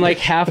I'm like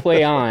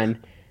halfway on,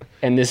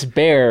 and this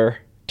bear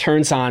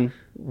turns on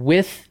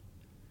with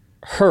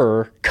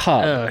her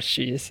cub. Oh,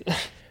 jeez.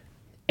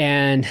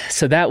 And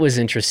so that was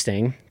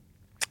interesting.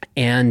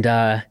 And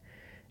I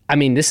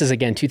mean, this is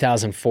again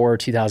 2004,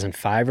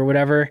 2005 or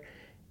whatever.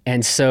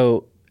 And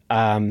so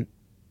I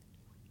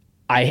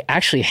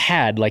actually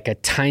had like a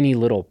tiny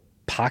little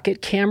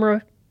pocket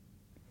camera,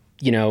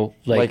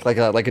 like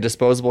a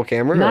disposable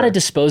camera? not a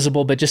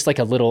disposable, but just like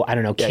a little, I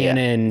don't know,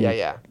 Canon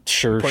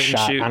Sure Point and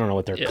shot. shoot. I don't know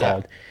what they're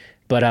called.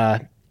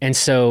 But, and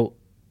so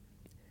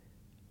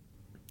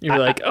You're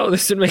like, oh,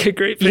 this would make a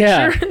great picture.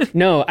 yeah,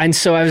 no. And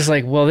so I was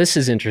like, well, this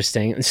is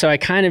interesting. And so I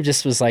kind of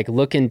just was like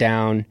looking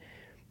down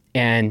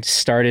and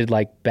started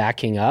like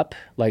backing up,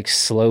 like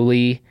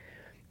slowly.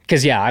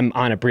 Cause yeah, I'm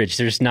on a bridge.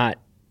 There's not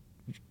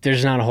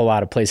a whole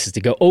lot of places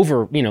to go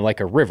over, like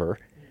a river.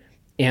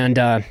 And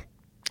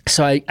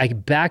So I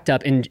backed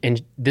up,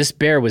 and this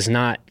bear was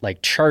not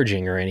like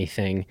charging or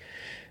anything.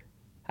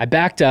 I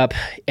backed up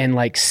and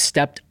like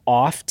stepped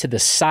off to the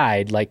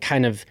side, like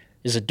kind of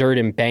there's a dirt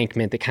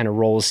embankment that kind of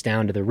rolls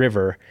down to the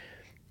river.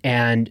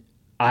 And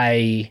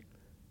I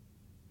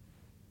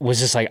was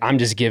just like, I'm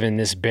just giving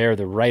this bear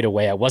the right of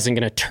way. I wasn't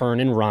going to turn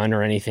and run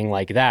or anything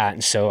like that.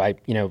 And so I,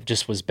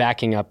 just was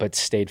backing up, but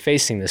stayed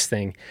facing this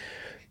thing.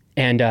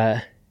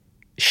 And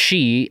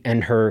she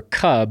and her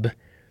cub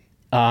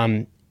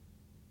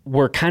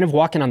were kind of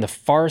walking on the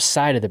far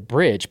side of the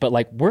bridge, but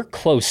like we're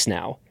close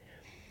now.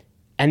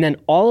 And then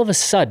all of a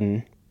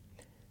sudden,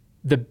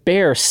 the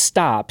bear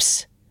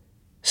stops,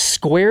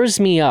 squares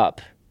me up,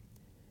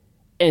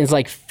 and is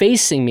like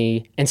facing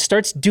me and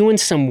starts doing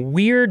some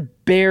weird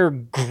bear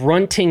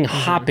grunting,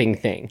 hopping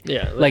thing.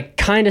 Yeah. Like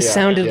kind of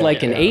sounded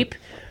like an ape.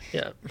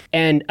 Yeah.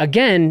 And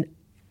again,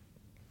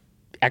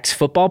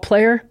 ex-football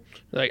player.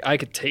 Like I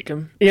could take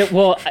him. Yeah,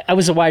 well, I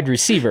was a wide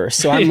receiver.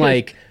 So I'm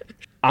like,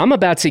 I'm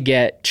about to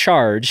get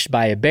charged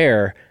by a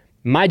bear.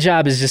 My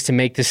job is just to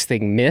make this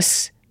thing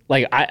miss.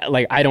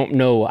 I don't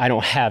know. I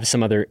don't have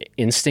some other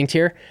instinct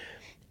here.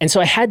 And so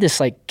I had this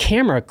like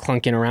camera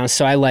clunking around.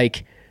 So I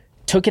like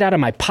took it out of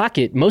my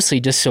pocket, mostly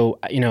just so,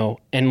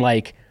 and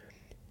like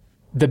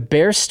the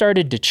bear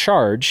started to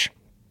charge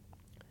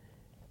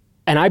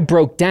and I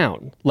broke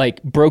down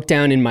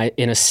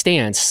in a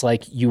stance,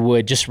 like you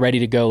would, just ready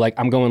to go. Like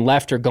I'm going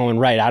left or going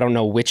right. I don't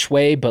know which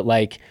way, but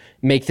like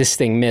make this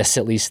thing miss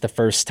at least the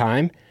first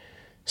time.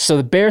 So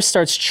the bear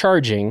starts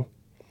charging.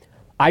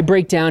 I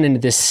break down into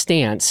this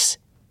stance,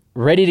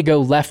 ready to go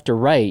left or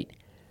right.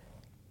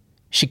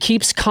 She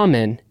keeps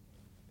coming,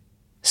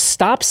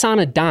 stops on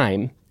a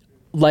dime,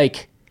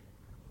 like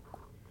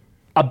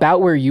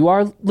about where you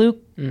are, Luke,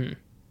 and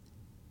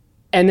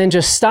then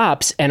just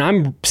stops, and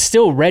I'm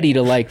still ready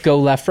to like go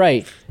left,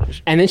 right.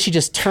 And then she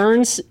just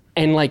turns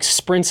and like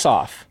sprints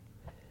off.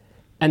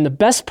 And the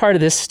best part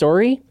of this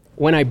story,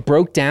 when I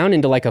broke down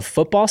into like a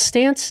football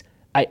stance,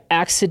 I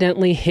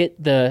accidentally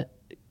hit the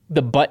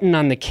button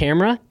on the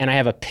camera, and I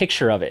have a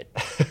picture of it.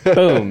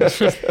 Boom.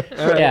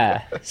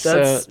 Yeah.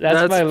 That's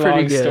my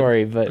long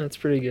story, but that's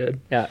pretty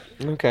good. Yeah.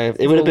 Okay.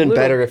 It would have been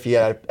better if you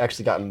had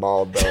actually gotten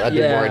mauled, though. That'd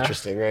be more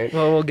interesting, right?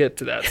 Well, we'll get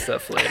to that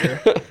stuff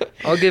later.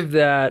 I'll give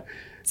that,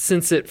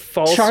 since it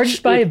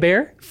charged by a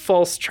bear?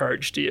 False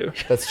charge to you.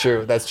 That's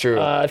true.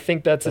 I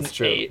think that's an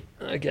 8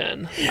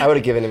 again. I would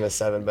have given him a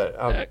 7, but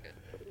 7.5.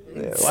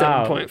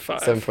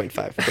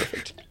 7.5.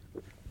 Perfect.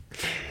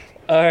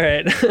 All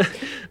right.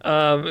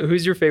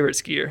 Who's your favorite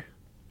skier?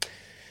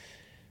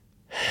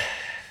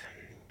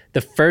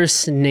 The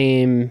first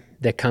name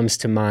that comes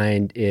to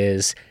mind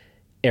is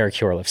Eric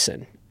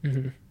Hjorlifson.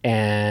 Mm-hmm.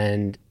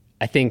 And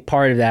I think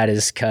part of that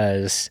is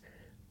because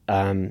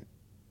I've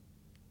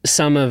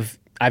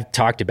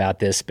talked about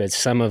this, but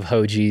some of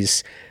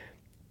Hoji's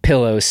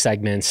pillow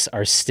segments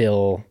are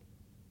still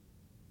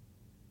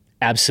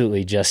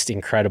absolutely just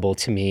incredible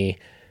to me.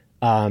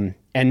 And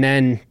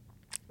then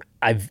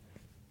I've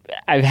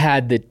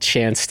had the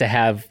chance to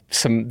have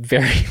some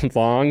very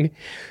long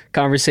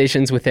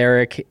conversations with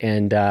Eric,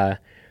 and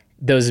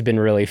those have been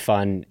really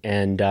fun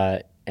and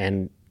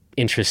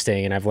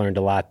interesting, and I've learned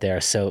a lot there.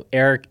 So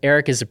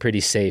Eric is a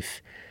pretty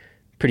safe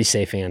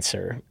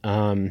answer.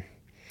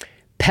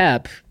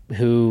 Pep,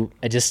 who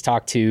I just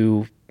talked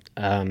to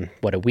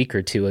a week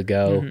or two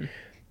ago,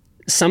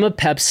 some of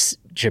Pep's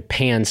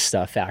Japan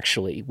stuff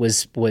actually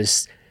was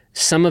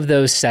some of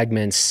those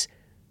segments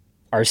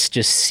are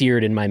just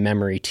seared in my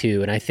memory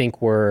too. And I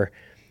think were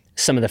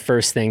some of the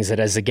first things that,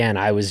 as again,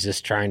 I was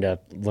just trying to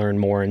learn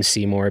more and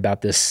see more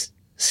about this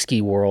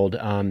ski world.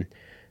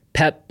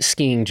 Pep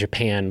skiing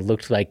Japan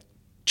looked like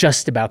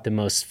just about the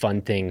most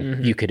fun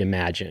thing you could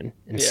imagine.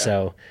 And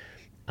so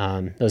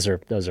those are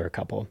a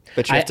couple.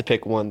 But you have to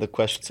pick one. The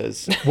question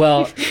says.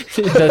 Well,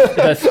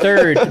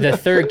 the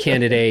third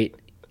candidate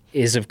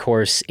is, of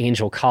course,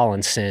 Angel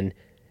Collinson.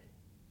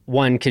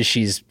 One, because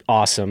she's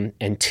awesome,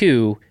 and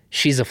two,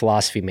 she's a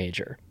philosophy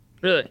major.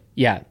 Really?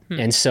 Yeah.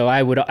 And so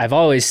I've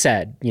always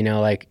said,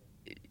 like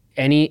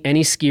any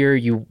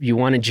skier you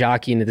want to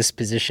jockey into this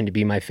position to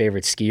be my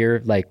favorite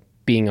skier, like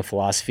being a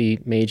philosophy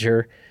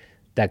major,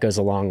 that goes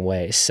a long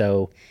way.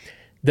 So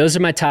those are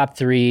my top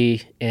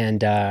 3,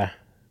 and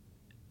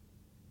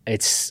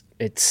it's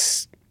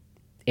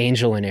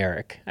Angel and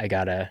Eric. I'd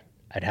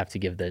have to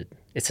give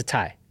it's a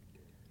tie.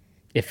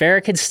 If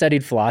Eric had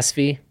studied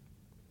philosophy,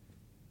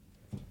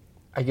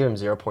 I give him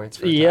 0 points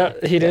for he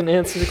didn't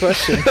answer the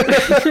question.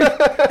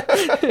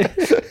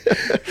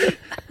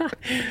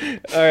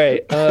 All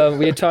right.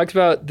 We had talked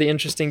about the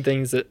interesting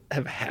things that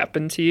have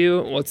happened to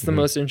you. What's the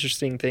most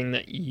interesting thing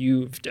that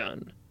you've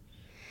done?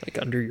 Like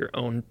under your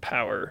own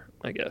power,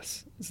 I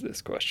guess, is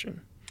this question.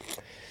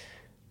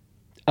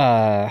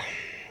 I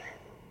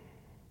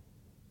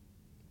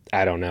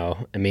don't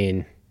know. I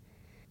mean,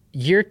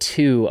 year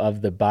 2 of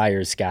the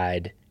buyer's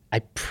guide, I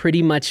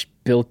pretty much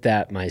built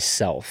that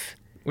myself.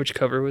 Which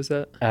cover was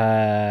that?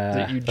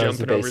 That you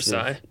jumping over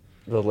Psy?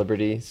 The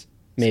Liberties.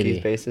 Maybe.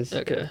 Skis bases.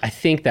 Okay. I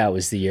think that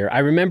was the year. I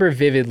remember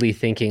vividly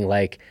thinking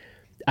like,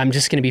 I'm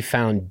just going to be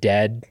found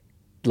dead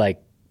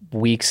like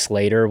weeks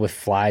later with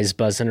flies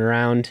buzzing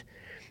around.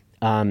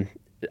 I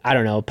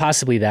don't know,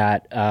 possibly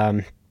that.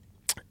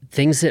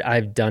 Things that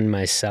I've done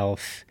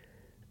myself,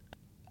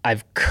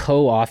 I've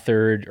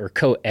co-authored or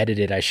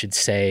co-edited, I should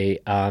say.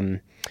 A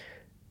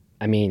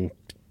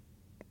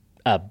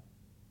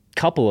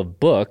couple of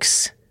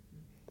books.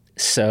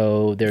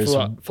 So there's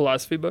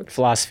philosophy books.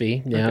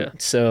 Philosophy, yeah. Okay.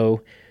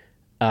 So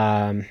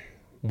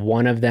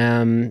one of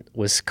them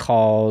was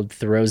called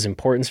Thoreau's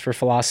Importance for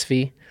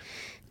Philosophy.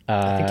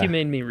 I think you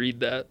made me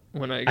read that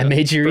when I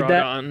made you read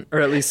that? on,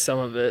 or at least some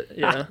of it.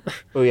 Yeah.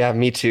 Oh yeah,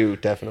 me too,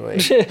 definitely.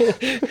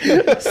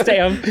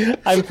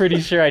 I'm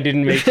pretty sure I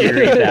didn't make you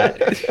read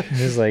that.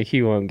 I was like,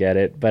 he won't get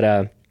it.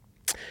 But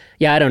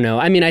yeah, I don't know.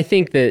 I mean, I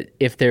think that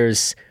if there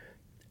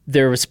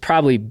was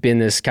probably been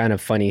this kind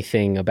of funny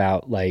thing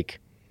about like,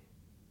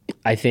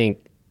 I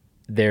think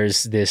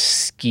there's this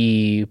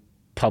ski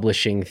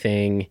publishing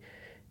thing,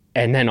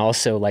 and then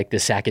also like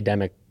this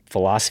academic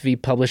philosophy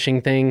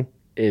publishing thing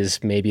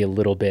is maybe a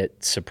little bit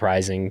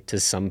surprising to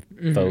some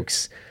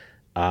folks.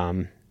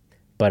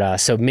 But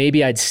so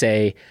maybe I'd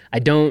say I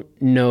don't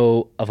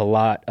know of a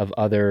lot of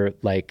other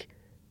like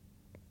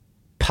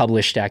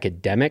published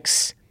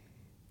academics.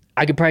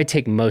 I could probably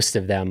take most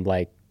of them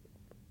like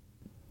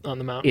on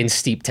the mountain in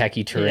steep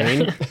techie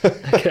terrain.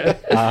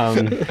 Yeah.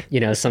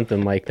 Okay.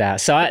 Something like that.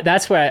 So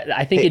that's where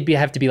I think it'd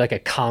have to be like a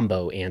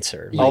combo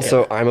answer.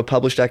 Also, I'm a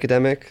published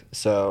academic,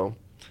 so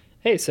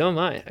Hey, so am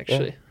I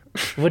actually.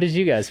 What did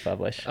you guys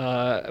publish?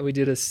 We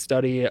did a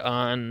study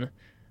on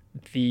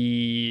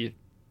the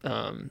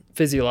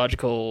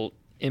physiological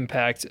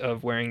impact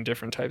of wearing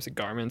different types of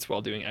garments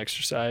while doing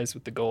exercise,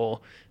 with the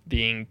goal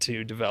being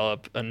to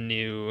develop a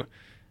new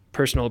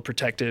personal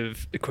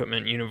protective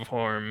equipment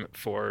uniform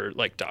for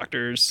like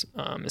doctors,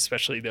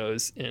 especially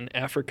those in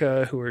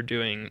Africa who are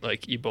doing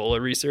like Ebola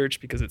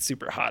research because it's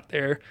super hot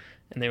there,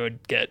 and they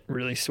would get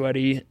really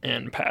sweaty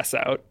and pass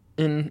out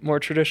in more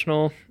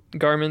traditional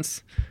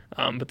garments,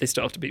 but they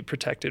still have to be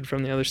protected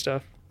from the other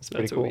stuff. So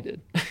that's what we did.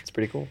 It's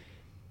pretty cool.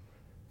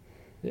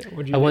 Yeah,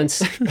 I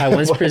once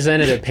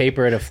presented a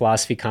paper at a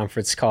philosophy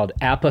conference called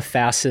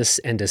Apophasis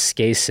and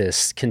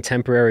Ascesis,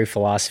 Contemporary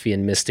Philosophy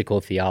and Mystical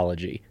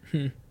Theology.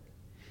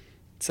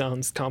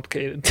 Sounds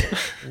complicated.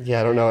 Yeah,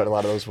 I don't know what a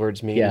lot of those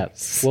words mean. Yeah.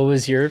 What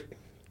was your?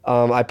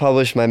 I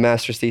published my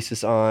master's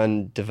thesis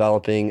on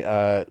developing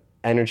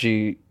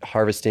energy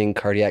harvesting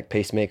cardiac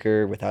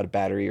pacemaker without a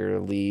battery or a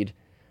lead,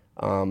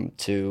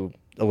 to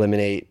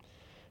eliminate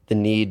the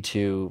need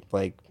to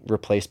like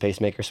replace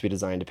pacemakers. So we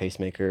designed a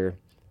pacemaker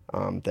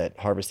that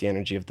harvests the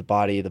energy of the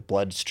body, the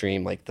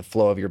bloodstream, like the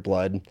flow of your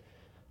blood,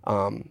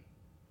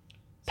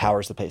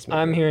 powers the pacemaker.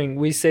 I'm hearing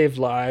we saved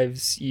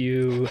lives.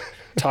 You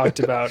talked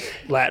about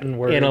Latin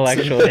words,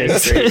 Intellectual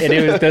history,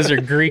 and those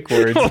are Greek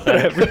words.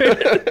 Whatever.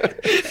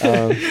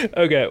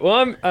 Okay.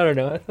 Well, I don't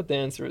know. I thought the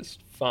answer was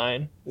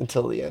fine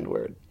Until the end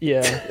word.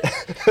 Yeah.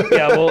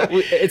 Yeah. Well,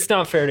 it's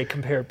not fair to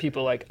compare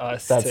people like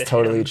us. That's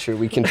totally him. true.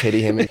 We can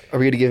pity him. Are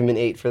we going to give him an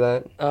 8 for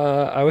that?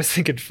 I was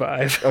thinking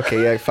 5.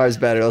 Okay. Yeah. 5's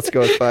better. Let's go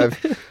with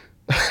 5.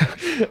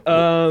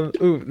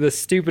 The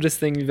stupidest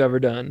thing you've ever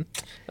done,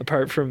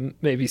 apart from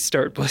maybe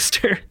start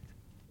Blister.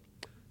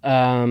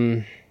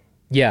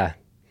 Yeah.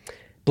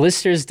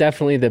 Blister's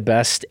definitely the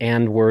best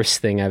and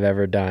worst thing I've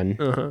ever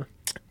done.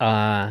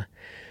 I've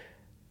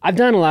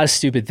done a lot of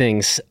stupid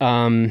things.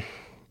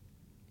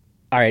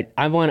 All right,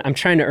 I'm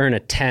trying to earn a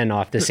 10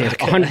 off this answer.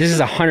 Okay. This is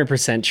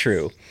 100%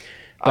 true.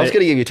 I was going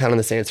to give you a 10 on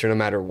this answer no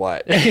matter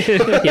what.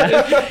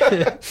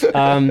 Yeah.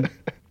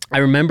 I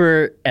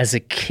remember as a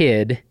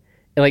kid,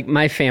 like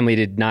my family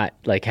did not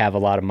like have a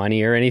lot of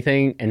money or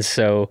anything, and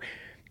so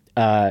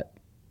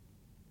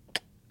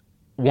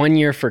one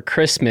year for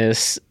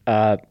Christmas,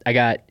 I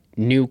got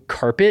new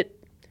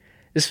carpet.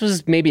 This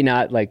was maybe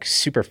not like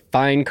super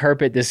fine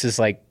carpet. This is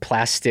like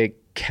plastic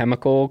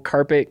chemical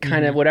carpet,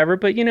 kind of whatever.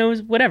 But it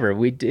was whatever.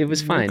 It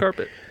was fine. New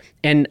carpet.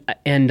 And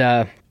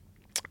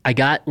I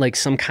got like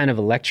some kind of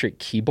electric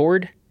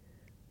keyboard.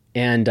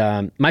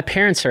 And my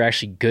parents are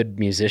actually good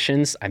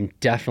musicians. I'm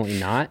definitely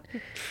not.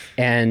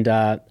 And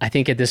I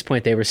think at this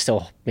point they were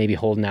still maybe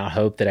holding out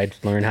hope that I'd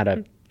learn how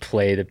to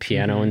play the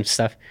piano and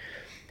stuff.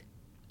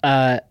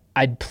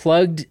 I'd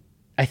plugged,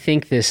 I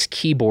think, this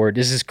keyboard.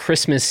 This is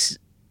Christmas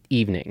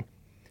evening.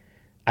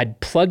 I'd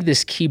plugged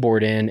this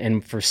keyboard in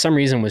and for some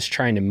reason was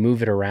trying to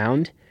move it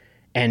around.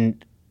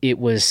 And it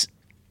was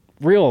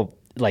real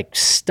like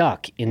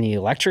stuck in the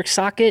electric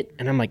socket.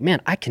 And I'm like, man,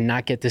 I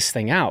cannot get this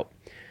thing out.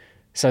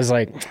 So I was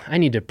like, I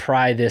need to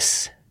pry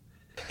this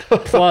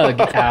plug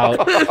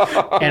out.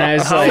 And I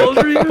was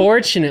like,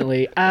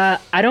 fortunately, I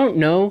don't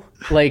know,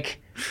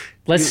 like,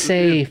 let's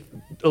say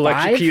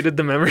electrocuted 5?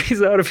 the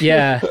memories out of you.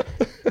 Yeah.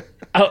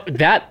 Oh,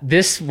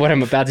 what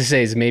I'm about to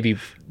say is maybe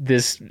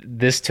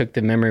this took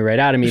the memory right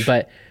out of me,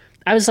 but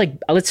I was like,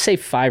 let's say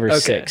 5 or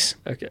 6.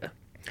 Okay.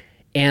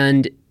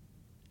 And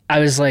I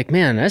was like,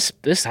 man,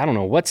 this, I don't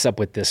know what's up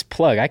with this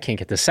plug. I can't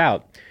get this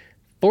out.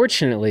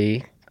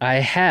 Fortunately, I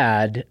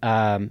had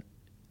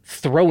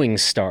throwing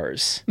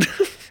stars.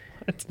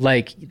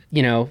 like,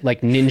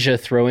 like ninja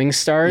throwing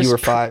stars. You were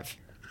 5.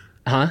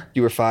 Huh?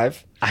 You were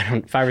 5? I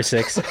don't, 5 or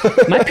 6.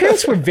 My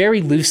parents were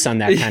very loose on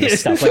that kind of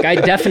stuff. Like I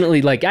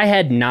definitely, like I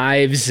had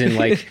knives and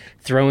like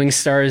throwing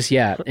stars.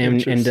 Yeah.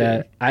 And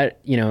I,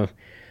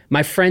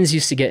 my friends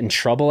used to get in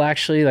trouble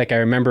actually. Like I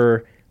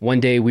remember one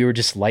day we were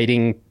just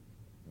lighting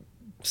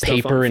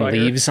paper and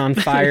leaves on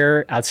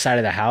fire outside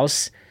of the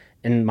house.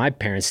 And my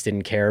parents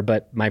didn't care,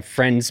 but my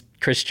friends,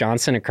 Chris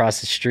Johnson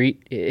across the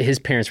street, his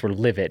parents were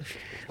livid.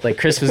 Like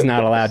Chris was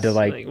not allowed to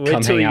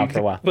come hang out for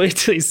a while. Wait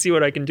till you see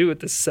what I can do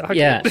with this socket.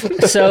 Yeah.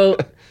 So,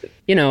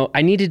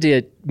 I needed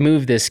to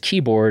move this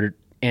keyboard.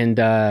 And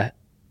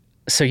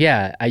so,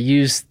 yeah, I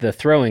used the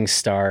throwing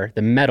star,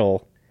 the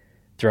metal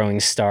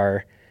throwing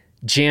star,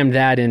 jammed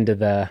that into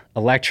the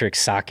electric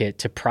socket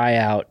to pry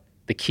out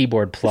the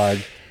keyboard plug,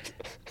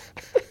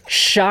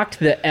 shocked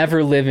the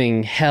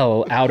ever-living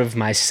hell out of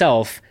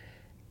myself,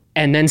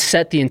 and then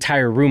set the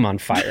entire room on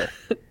fire.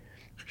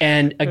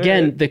 And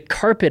again, the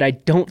carpet I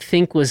don't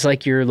think was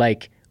like your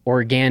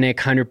organic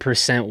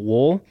 100%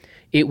 wool.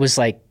 It was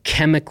like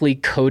chemically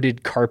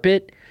coated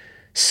carpet.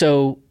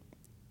 So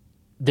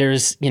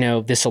there's,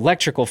 this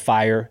electrical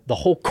fire, the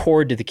whole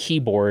cord to the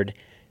keyboard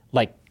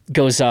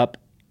goes up.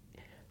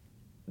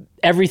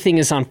 Everything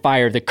is on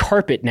fire. The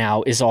carpet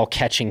now is all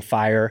catching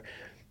fire.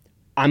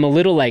 I'm a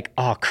little like,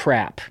 oh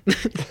crap.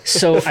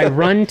 So I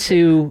run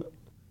to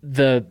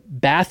the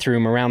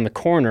bathroom around the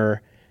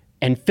corner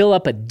and fill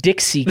up a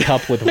Dixie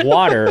cup with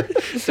water.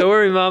 Don't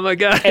worry, Mom, I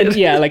got it. And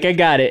yeah, I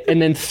got it.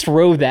 And then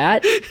throw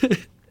that.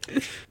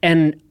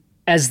 And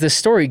as the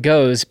story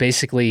goes,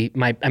 basically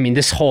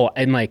this whole,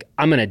 and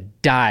I'm going to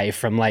die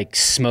from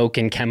smoke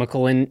and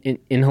chemical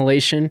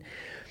inhalation.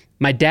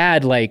 My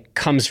dad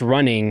comes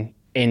running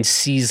and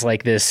sees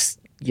this,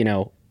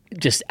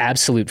 just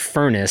absolute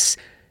furnace.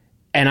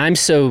 And I'm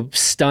so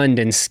stunned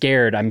and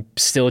scared, I'm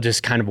still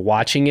just kind of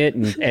watching it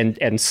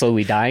and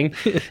slowly dying.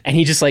 And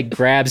he just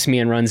grabs me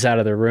and runs out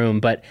of the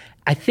room. But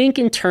I think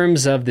in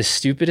terms of the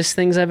stupidest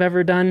things I've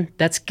ever done,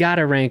 that's got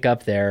to rank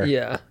up there.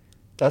 Yeah.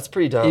 That's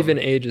pretty dumb. Even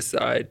age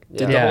aside.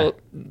 Yeah.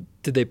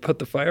 Did they put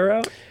the fire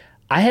out?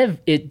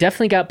 It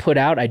definitely got put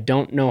out. I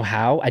don't know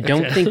how. I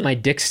don't think my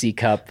Dixie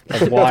cup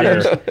of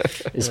water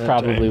is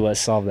probably what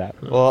solved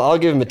that. Well, I'll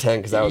give him a 10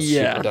 because that was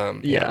super dumb.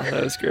 Yeah,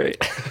 that was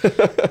great.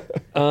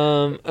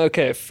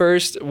 Okay,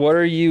 first, what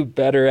are you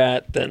better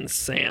at than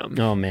Sam?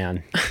 Oh,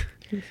 man.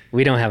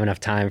 We don't have enough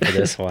time for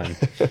this one.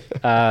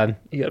 You got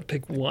to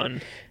pick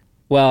one.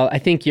 Well, I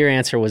think your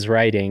answer was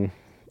writing.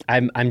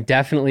 I'm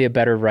definitely a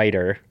better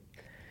writer.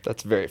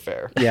 That's very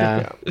fair.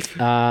 Yeah.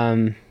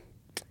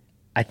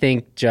 I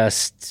think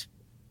just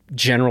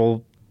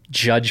general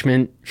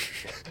judgment,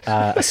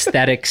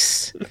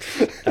 aesthetics,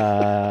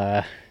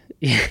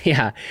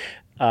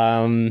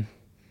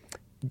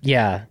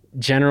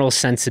 general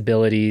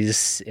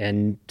sensibilities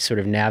and sort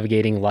of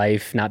navigating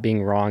life, not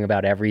being wrong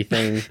about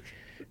everything.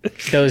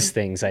 Those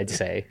things, I'd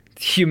say.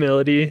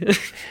 Humility.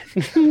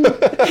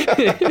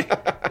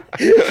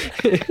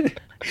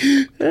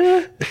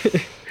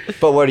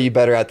 But what are you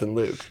better at than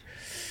Luke?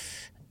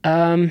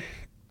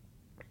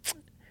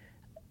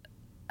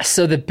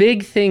 So the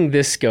big thing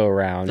this go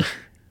around,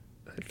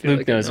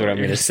 Luke knows what I'm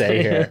going to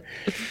say here.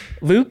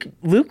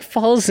 Luke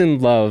falls in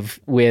love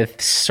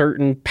with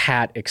certain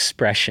pat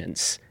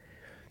expressions.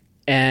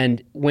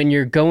 And when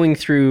you're going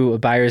through a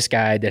buyer's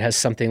guide that has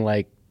something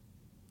like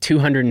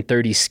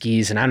 230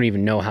 skis, and I don't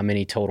even know how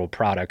many total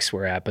products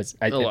we're at, but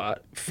a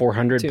lot.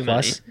 400 Too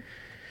plus.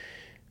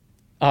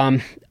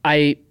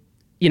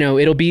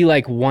 It'll be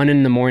 1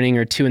 in the morning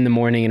or 2 in the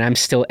morning, and I'm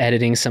still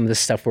editing some of the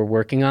stuff we're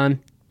working on.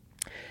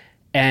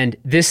 And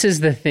this is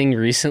the thing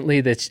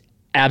recently that's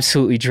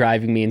absolutely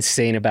driving me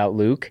insane about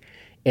Luke,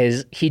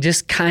 is he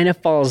just kind of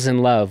falls in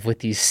love with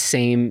these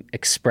same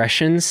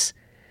expressions.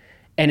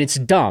 And it's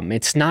dumb.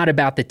 It's not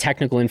about the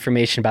technical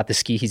information about the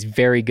ski. He's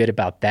very good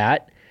about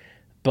that.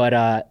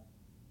 But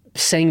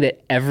saying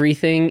that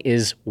everything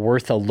is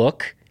worth a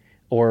look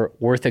or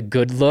worth a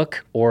good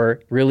look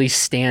or really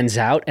stands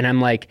out. And I'm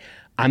like,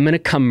 I'm going to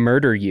come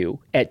murder you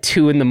at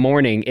 2 in the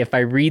morning if I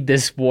read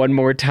this one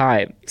more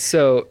time.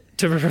 So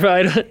to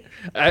provide,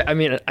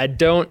 I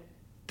don't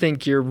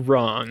think you're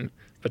wrong,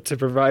 but to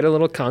provide a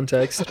little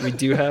context, we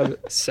do have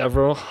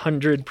several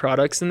hundred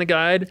products in the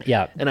guide.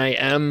 Yeah. And I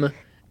am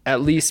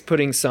at least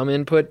putting some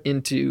input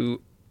into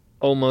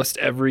almost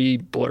every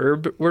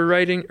blurb we're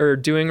writing or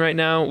doing right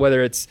now,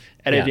 whether it's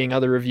editing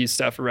other review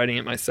stuff or writing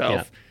it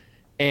myself.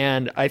 Yeah.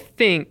 And I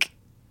think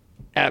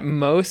at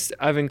most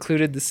I've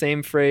included the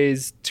same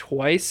phrase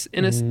twice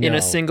in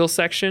a single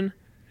section.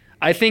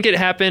 I think it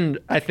happened.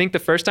 I think the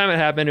first time it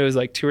happened, it was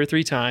 2 or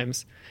 3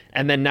 times.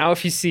 And then now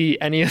if you see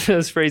any of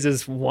those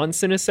phrases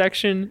once in a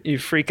section, you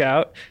freak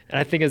out. And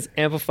I think it's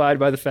amplified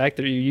by the fact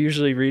that you're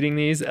usually reading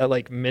these at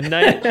like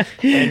midnight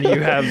and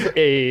you have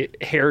a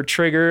hair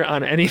trigger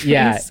on anything.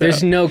 Yeah, so.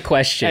 there's no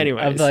question.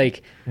 Anyways. Of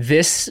like,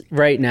 this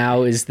right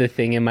now is the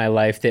thing in my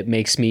life that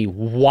makes me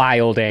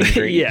wild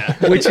angry. Yeah.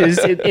 Which is,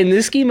 in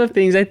the scheme of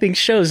things, I think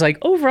shows like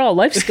overall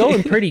life's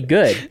going pretty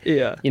good.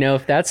 Yeah. You know,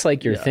 if that's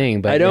like your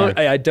thing. But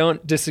I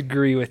don't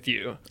disagree with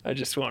you. I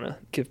just want to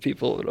give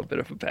people a little bit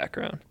of a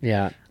background.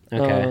 Yeah.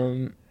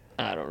 Okay.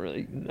 I don't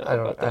really know. I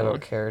about that don't one.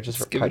 care.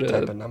 Just Let's give type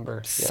it a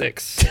number. Yeah.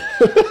 6.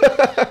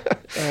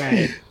 All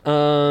right.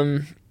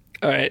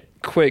 All right.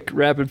 Quick,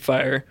 rapid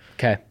fire.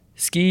 Okay.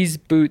 Skis,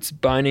 boots,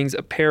 bindings,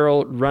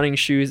 apparel, running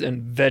shoes,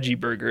 and veggie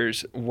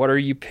burgers. What are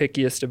you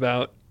pickiest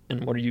about,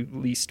 and what are you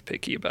least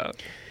picky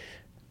about?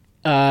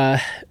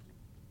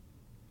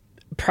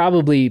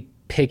 Probably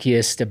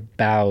pickiest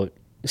about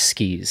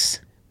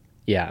skis.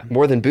 Yeah.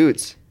 More than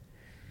boots.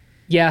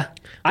 Yeah.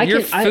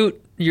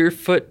 Your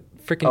foot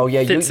freaking Oh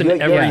yeah, fits in you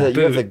every have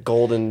boot. the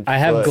golden. I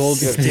have foot.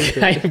 golden. You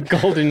have I have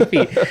golden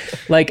feet.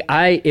 Like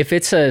if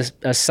it's a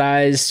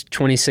size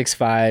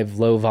 26.5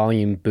 low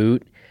volume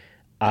boot,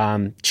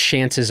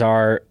 chances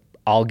are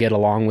I'll get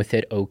along with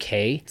it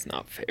okay. It's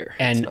not fair.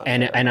 And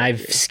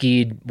I've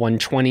skied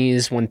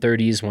 120s,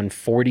 130s,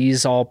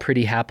 140s all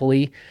pretty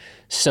happily.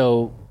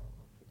 So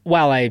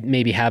while I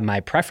maybe have my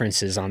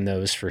preferences on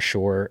those for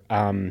sure,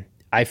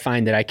 I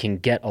find that I can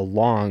get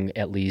along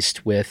at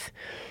least with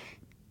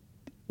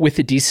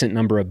a decent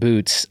number of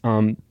boots.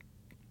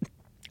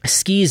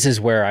 Skis is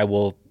where I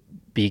will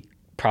be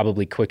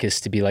probably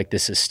quickest to be like,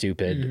 this is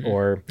stupid,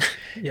 or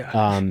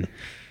Yeah.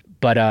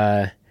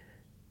 but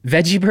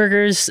veggie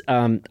burgers,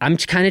 I'm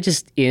kind of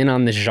just in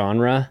on the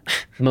genre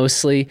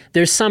mostly.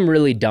 There's some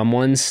really dumb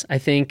ones, I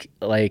think,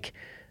 like,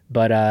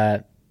 but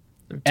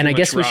and I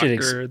guess we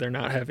should they're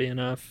not heavy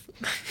enough.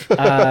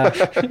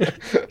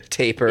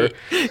 taper.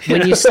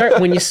 when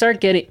you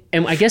start getting,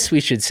 and I guess we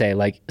should say,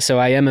 like, so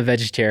I am a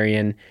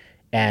vegetarian,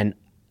 and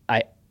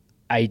I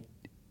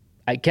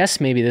guess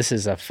maybe this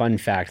is a fun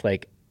fact,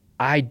 like,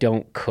 I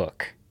don't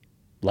cook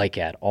like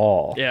at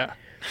all. Yeah.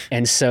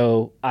 And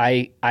so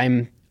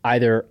I'm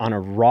either on a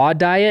raw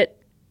diet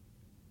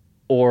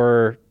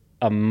or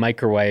a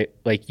microwave,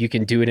 like you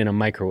can do it in a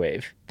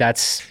microwave.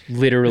 That's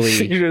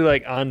literally You're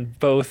like on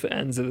both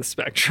ends of the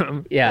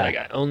spectrum. Yeah. Like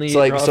I only eat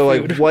So raw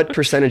food. what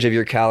percentage of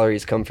your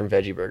calories come from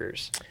veggie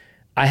burgers?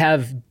 I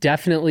have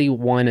definitely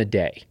one a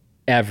day,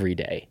 every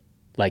day,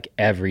 like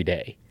every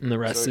day. And the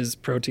rest is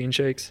protein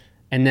shakes.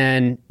 And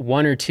then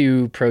 1 or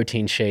 2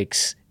 protein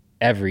shakes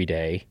every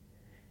day.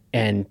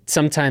 And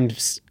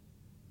sometimes,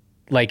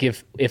 like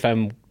if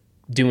I'm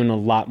doing a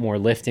lot more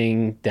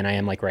lifting than I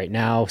am like right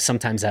now,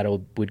 sometimes that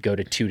would go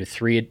to 2 to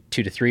 3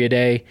 a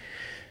day.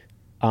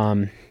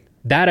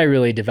 That I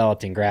really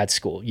developed in grad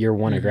school, year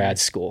 1 of grad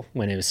school,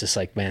 when it was just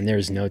like, man,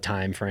 there's no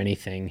time for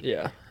anything.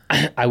 Yeah.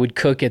 I would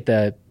cook at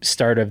the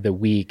start of the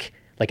week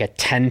like a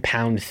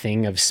 10-pound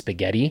thing of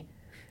spaghetti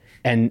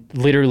and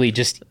literally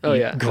just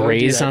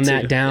graze on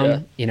that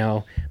down, you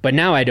know. But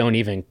now I don't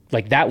even,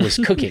 like, that was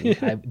cooking,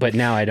 but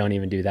now I don't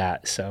even do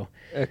that. So,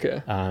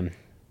 Okay.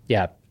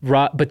 yeah,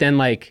 but then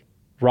like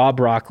raw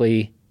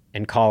broccoli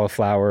and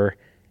cauliflower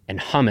and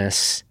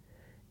hummus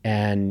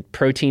and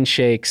protein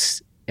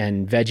shakes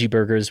and veggie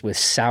burgers with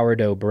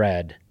sourdough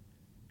bread.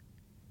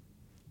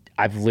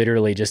 I've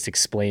literally just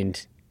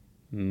explained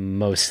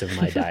most of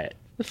my diet.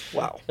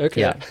 Wow.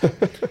 Okay. Yeah.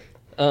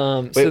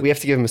 Wait, we have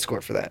to give him a score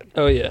for that.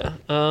 Oh yeah.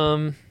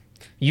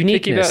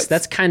 Uniqueness.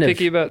 That's kind of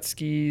picky about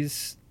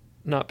skis,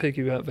 not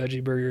picky about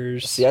veggie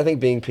burgers. See, I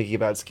think being picky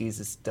about skis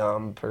is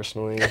dumb,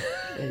 personally.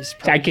 He's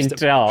I probably can just a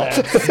tell.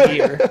 bad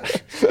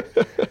skier.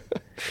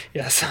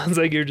 Yeah, sounds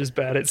like you're just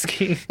bad at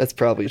skiing. That's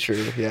probably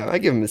true. Yeah, I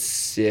give him a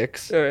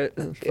 6. All right.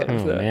 I'm fine Oh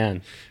with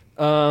that.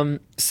 man.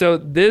 So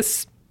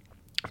this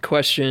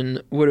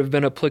question would have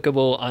been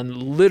applicable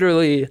on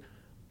literally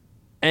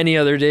any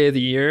other day of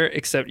the year,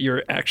 except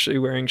you're actually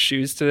wearing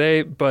shoes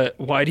today. But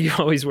why do you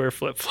always wear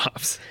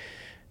flip-flops?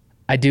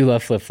 I do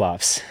love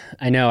flip-flops.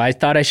 I know. I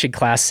thought I should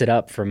class it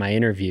up for my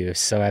interview,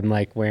 so I'm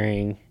like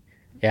wearing,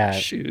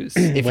 Shoes.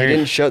 If you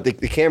didn't show, the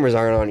cameras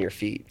aren't on your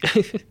feet.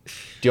 Do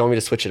you want me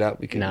to switch it up?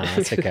 We can. No,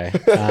 that's okay.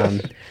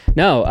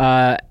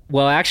 No,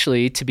 well,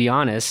 actually, to be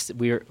honest,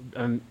 we're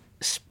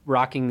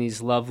rocking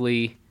these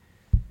lovely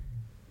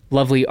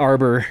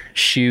Arbor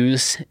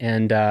shoes,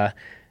 and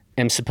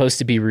am supposed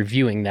to be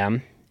reviewing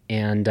them.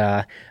 And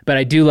but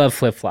I do love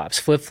flip-flops.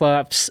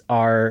 Flip-flops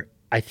are,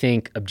 I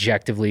think,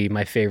 objectively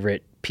my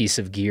favorite piece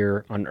of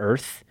gear on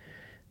earth.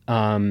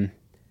 Yeah.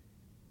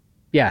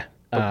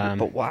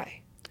 But why?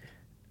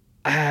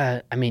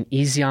 I mean,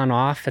 easy on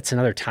off. That's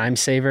another time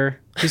saver.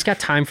 Who's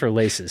got time for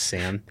laces,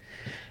 Sam?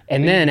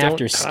 And then don't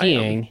after tie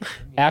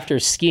 'em.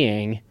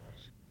 skiing,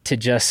 to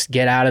just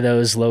get out of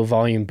those low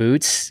volume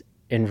boots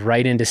and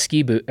right into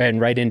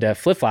right into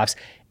flip flops.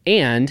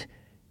 And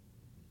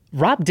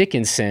Rob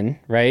Dickinson,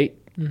 right?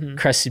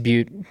 Crested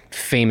Butte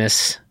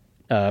famous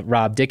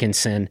Rob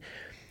Dickinson.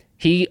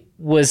 He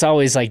was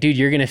always like, dude,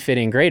 you're going to fit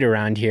in great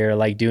around here,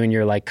 like doing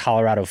your like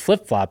Colorado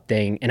flip-flop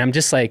thing. And I'm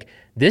just like,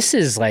 this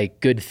is like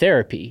good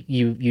therapy.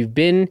 You've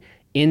been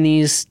in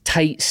these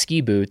tight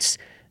ski boots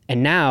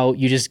and now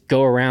you just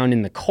go around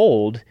in the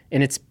cold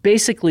and it's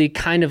basically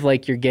kind of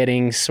like you're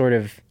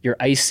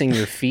icing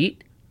your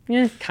feet.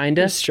 Yeah, kind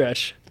of.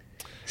 Stretch.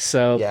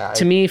 So Yeah,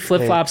 to me,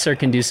 flip-flops are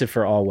conducive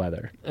for all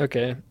weather.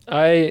 Okay.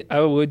 I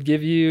would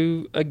give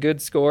you a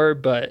good score,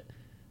 but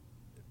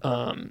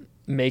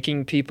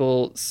making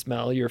people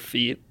smell your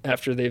feet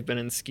after they've been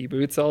in ski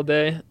boots all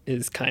day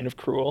is kind of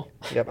cruel.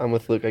 Yep, I'm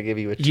with Luke. I give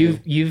you a 2.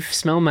 You've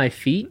smelled my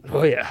feet?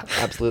 Oh yeah.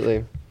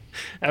 Absolutely.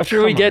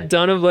 After we get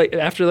done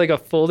after like a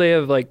full day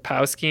of like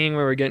pow skiing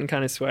where we're getting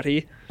kind of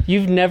sweaty.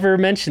 You've never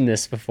mentioned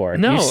this before.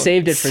 No. You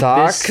saved it for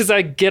Socks? this. Because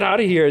I get out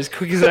of here as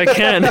quick as I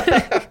can.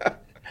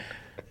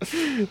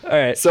 All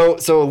right.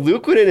 So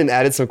Luke went in and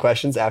added some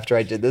questions after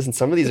I did this, and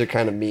some of these are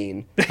kind of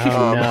mean.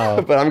 Oh,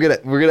 no.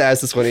 But we're gonna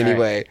ask this one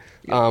anyway.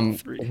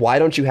 Three. Why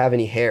don't you have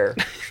any hair?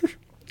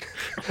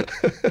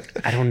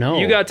 I don't know.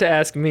 You got to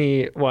ask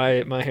me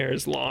why my hair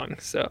is long.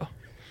 So,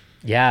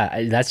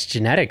 Yeah, that's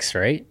genetics,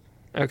 right?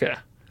 okay.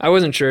 I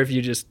wasn't sure if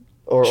you just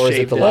Or is it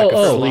shaved the lack of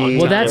oh,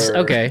 sleep? well, that's or-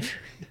 okay.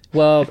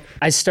 Well,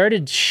 I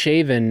started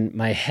shaving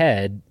my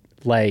head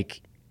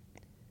like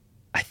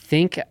I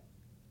think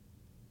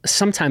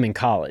sometime in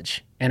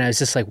college, and I was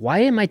just like, why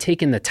am I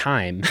taking the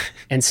time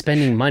and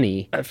spending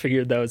money? I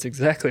figured that was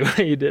exactly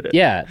why you did it.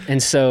 Yeah,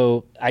 and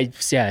so I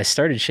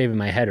started shaving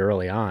my head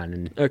early on,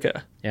 and Okay.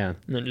 yeah,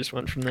 And then just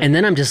went from there. and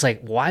then I'm just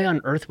like, why on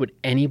earth would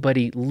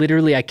anybody?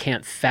 Literally, I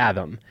can't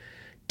fathom.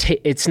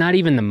 It's not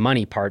even the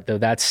money part though.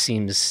 That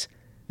seems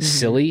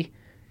silly,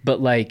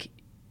 but like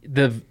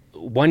the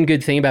one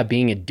good thing about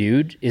being a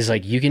dude is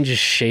like you can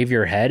just shave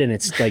your head and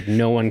it's like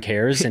no one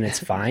cares and it's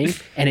fine,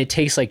 and it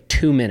takes like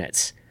 2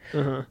 minutes.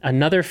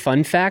 Another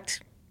fun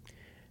fact,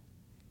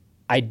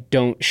 I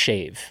don't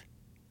shave.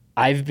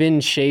 I've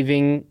been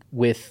shaving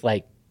with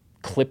like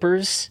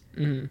clippers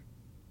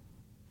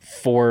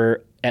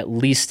for at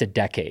least a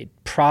decade,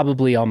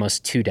 probably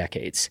almost 2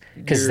 decades.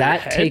 Because Your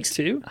that head, takes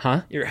too?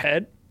 Huh? Your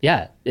head?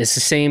 Yeah, it's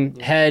the same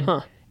head.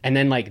 And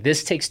then like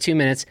this takes 2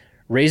 minutes.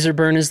 Razor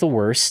burn is the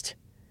worst.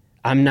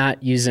 I'm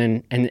not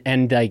using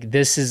and like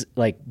this is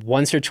like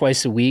once or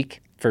twice a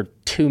week for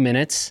 2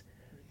 minutes.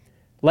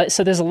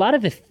 So there's a lot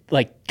of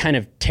like kind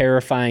of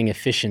terrifying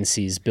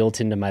efficiencies built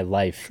into my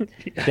life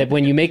that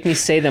when you make me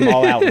say them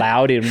all out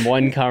loud in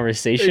one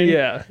conversation.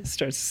 Yeah. It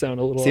starts to sound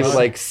a little Seems odd.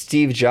 like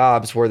Steve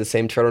Jobs wore the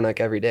same turtleneck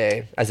every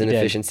day as an did.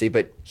 efficiency,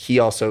 but he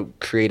also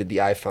created the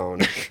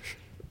iPhone.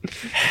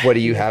 What do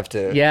you have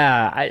to?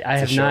 Yeah, I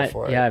have show not.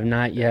 for it. Yeah, I've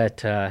not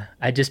yet.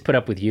 I just put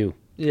up with you.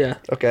 Yeah.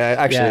 Okay,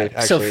 Yeah.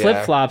 So yeah.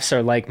 flip flops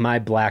are like my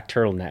black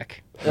turtleneck.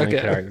 One could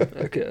Okay. argue.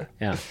 Okay.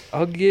 Yeah. I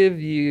would give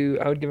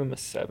him a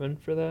 7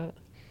 for that.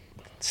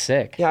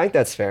 Sick. Yeah, I think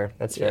that's fair.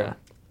 That's fair. Yeah.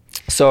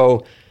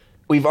 So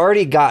we've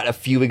already got a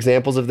few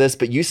examples of this,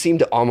 but you seem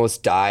to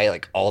almost die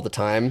like all the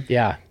time.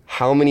 Yeah.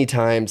 How many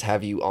times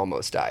have you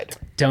almost died?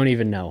 Don't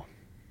even know.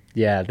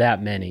 Yeah,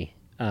 that many.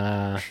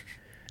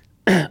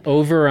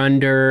 Over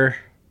under.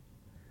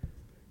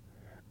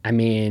 I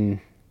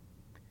mean,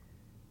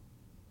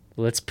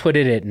 let's put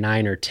it at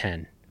 9 or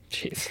 10.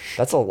 Jeez.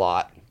 That's a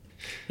lot.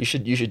 You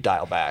should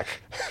dial back.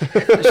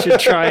 I should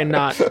try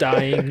not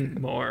dying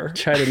more.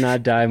 Try to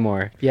not die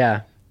more.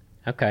 Yeah.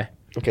 Okay.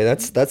 Okay,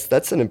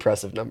 that's an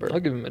impressive number. I'll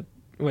give him a.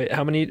 Wait,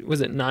 how many?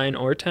 Was it 9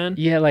 or 10?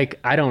 Yeah, like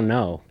I don't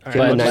know. Give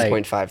him a But,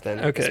 like, 9.5 then.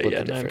 Okay, Split yeah,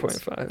 the difference.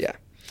 9.5. Yeah.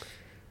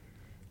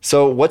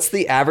 So what's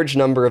the average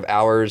number of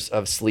hours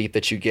of sleep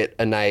that you get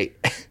a night?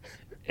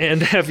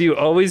 And have you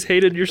always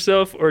hated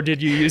yourself, or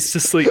did you used to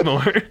sleep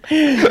more?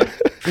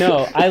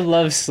 No, I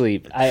love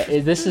sleep.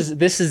 This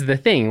is the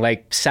thing.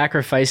 Like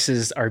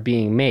sacrifices are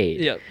being made.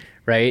 Yep.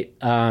 Right.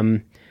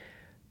 I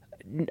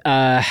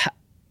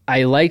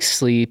like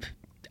sleep.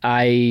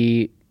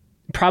 I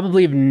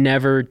probably have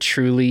never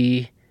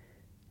truly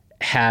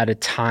had a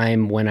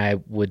time when I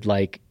would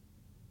like.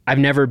 I've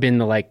never been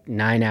the like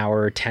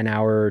 9-hour,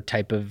 10-hour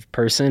type of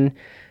person,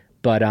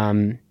 but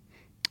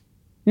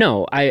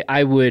no,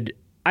 I would.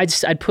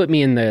 I'd put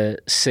me in the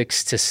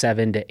 6 to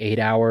 7 to 8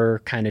 hour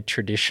kind of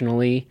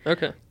traditionally.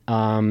 Okay.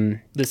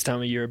 This time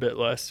of year, a bit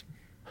less.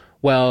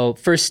 Well,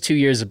 first 2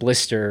 years of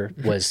Blister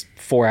was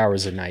 4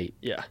 hours a night,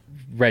 Yeah.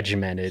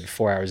 regimented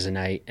 4 hours a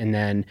night, and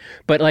then,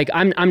 but like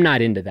I'm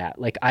not into that.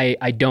 Like I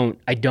don't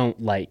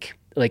like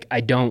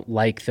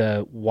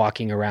the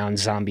walking around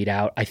zombied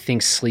out. I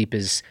think sleep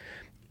is.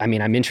 I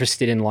mean, I'm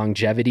interested in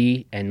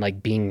longevity and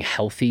like being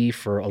healthy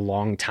for a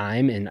long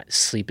time, and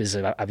sleep is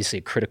obviously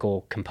a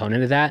critical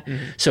component of that.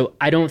 So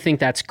I don't think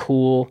that's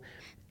cool,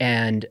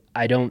 and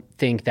I don't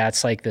think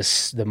that's like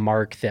the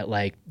mark that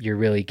like you're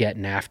really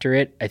getting after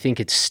it. I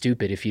think it's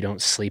stupid if you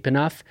don't sleep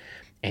enough,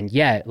 and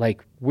yet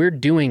like we're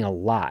doing a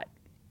lot,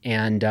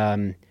 and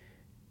and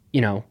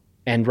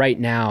right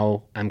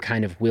now I'm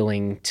kind of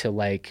willing to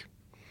like,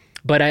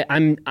 but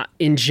I'm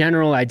in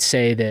general I'd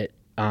say that.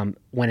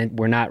 When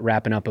we're not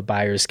wrapping up a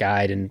buyer's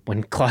guide and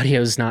when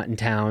Claudio's not in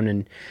town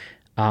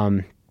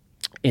and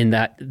in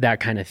that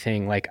kind of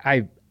thing, like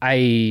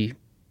I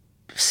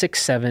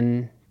 6,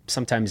 7,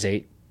 sometimes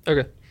 8.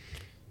 Okay.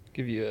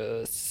 Give you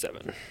a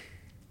 7.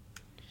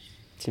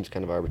 Seems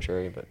kind of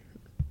arbitrary, but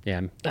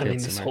Yeah. I mean,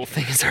 this whole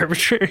thing is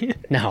arbitrary.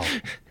 No.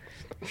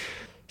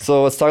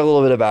 so let's talk a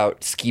little bit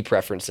about ski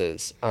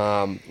preferences.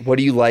 What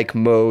do you like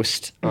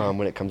most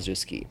when it comes to a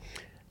ski?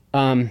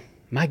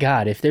 My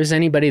God, if there's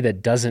anybody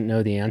that doesn't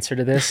know the answer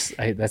to this,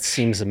 that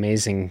seems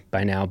amazing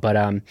by now.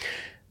 But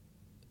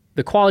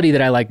the quality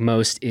that I like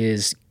most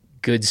is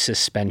good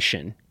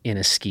suspension in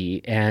a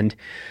ski. And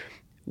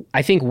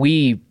I think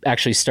we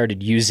actually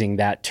started using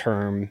that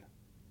term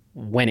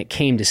when it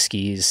came to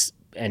skis.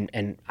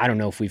 And I don't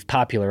know if we've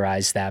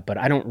popularized that, but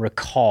I don't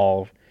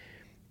recall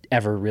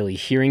ever really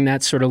hearing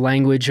that sort of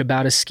language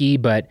about a ski.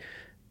 But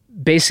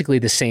basically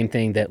the same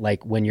thing that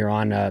like when you're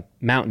on a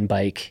mountain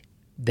bike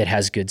that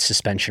has good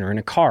suspension or in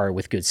a car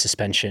with good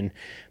suspension,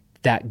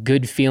 that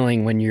good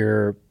feeling when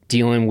you're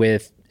dealing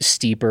with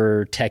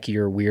steeper,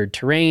 techier, weird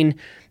terrain,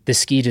 the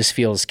ski just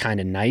feels kind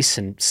of nice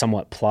and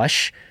somewhat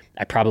plush.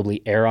 I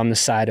probably err on the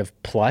side of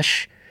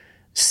plush.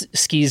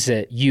 Skis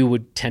that you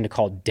would tend to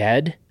call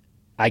dead,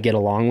 I get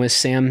along with,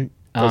 Sam.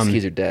 Those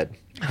skis are dead.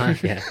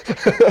 Yeah.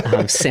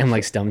 Sam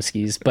likes dumb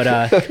skis.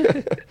 But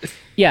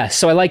yeah,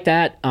 so I like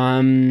that.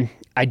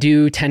 I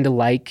do tend to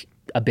like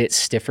a bit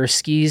stiffer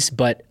skis,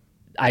 but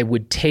I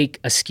would take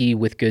a ski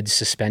with good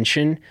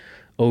suspension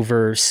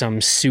over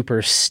some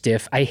super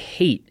stiff. I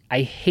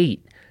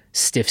hate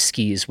stiff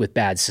skis with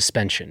bad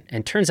suspension.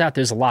 And turns out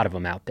there's a lot of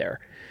them out there.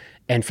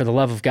 And for the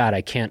love of God,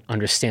 I can't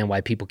understand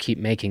why people keep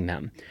making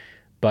them.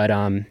 But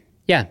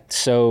yeah,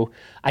 so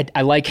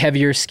I like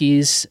heavier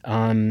skis.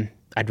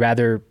 I'd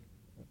rather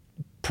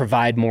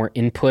provide more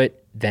input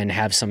than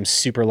have some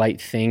super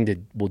light thing that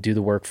will do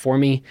the work for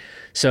me.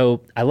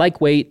 So I like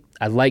weight.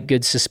 I like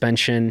good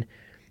suspension.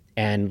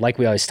 And like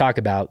we always talk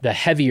about, the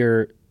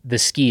heavier the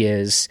ski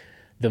is,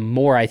 the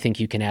more I think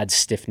you can add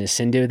stiffness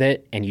into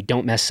it and you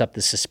don't mess up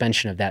the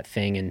suspension of that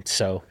thing. And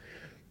so,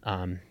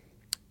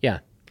 yeah.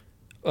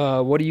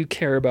 What do you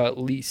care about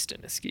least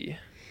in a ski?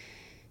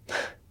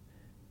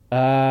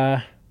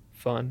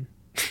 Fun.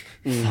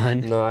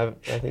 Fun. No,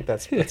 I think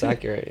that's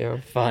accurate.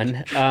 Yeah.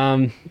 Fun.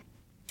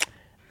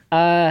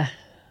 I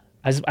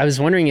was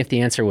wondering if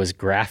the answer was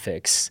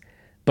graphics.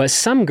 But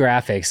some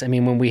graphics, I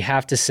mean, when we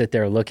have to sit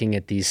there looking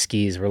at these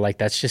skis, we're like,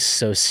 that's just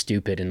so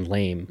stupid and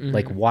lame. Mm-hmm.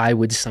 Like, why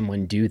would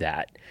someone do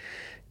that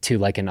to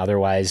like an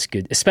otherwise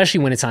good, especially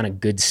when it's on a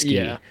good ski?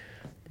 Yeah.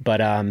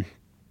 But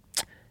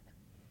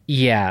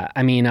yeah,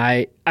 I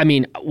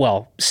mean,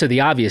 well, so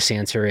the obvious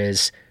answer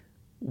is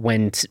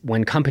when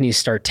companies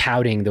start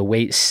touting the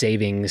weight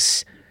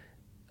savings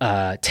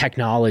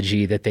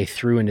technology that they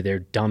threw into their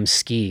dumb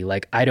ski,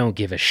 like I don't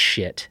give a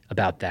shit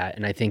about that,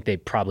 and I think they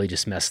probably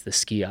just messed the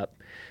ski up.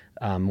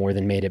 More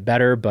than made it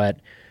better,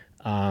 but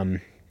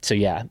so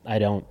yeah,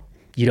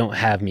 you don't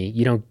have me.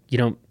 You don't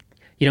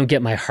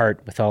get my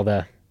heart with all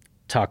the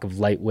talk of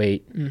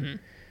lightweight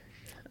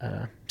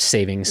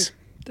savings.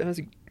 That was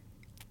a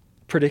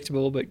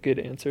predictable but good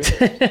answer.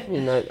 I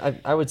mean,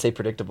 I would say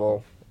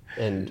predictable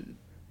and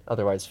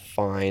otherwise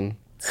fine.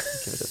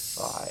 Give it a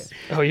 5.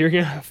 Oh, you're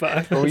gonna have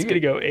 5. I was gonna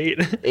go 8.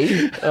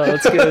 8?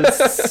 Let's go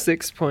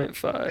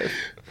 6.5.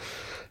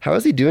 How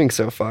is he doing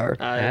so far?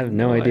 I have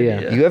no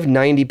idea. You have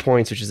 90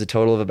 points, which is a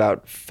total of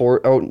about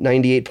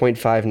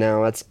 98.5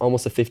 now. That's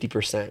almost a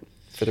 50%.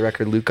 For the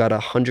record, Luke got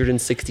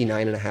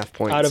 169.5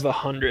 points. Out of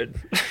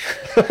 100.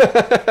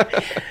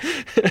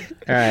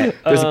 All right.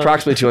 There's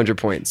approximately 200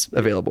 points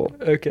available.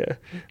 Okay.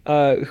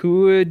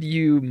 Who would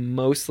you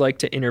most like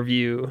to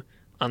interview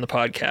on the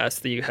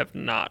podcast that you have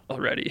not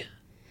already?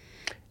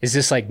 Is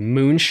this like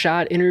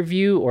moonshot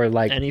interview or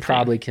like Anything.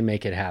 Probably can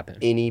make it happen?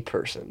 Any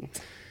person.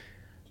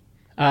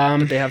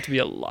 But they have to be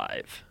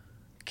alive.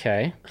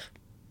 Okay.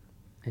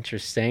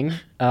 Interesting.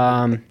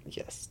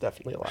 Yes,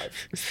 definitely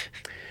alive.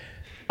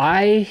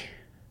 I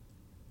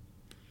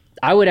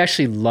would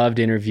actually love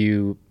to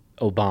interview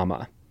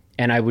Obama,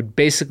 and I would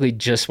basically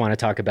just want to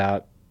talk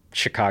about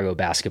Chicago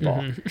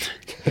basketball.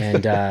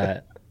 And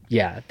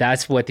yeah,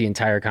 that's what the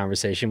entire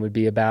conversation would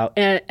be about.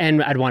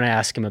 And I'd want to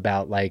ask him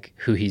about like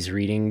who he's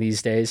reading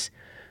these days.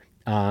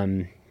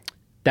 That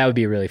would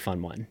be a really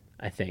fun one,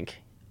 I think.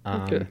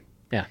 Okay.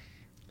 Yeah.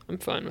 I'm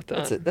fine with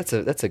that.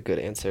 That's a good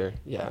answer.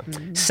 Yeah.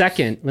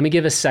 Second, let me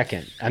give a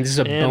second. This is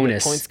a And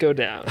bonus. the points go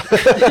down.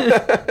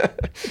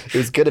 It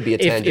was good to be a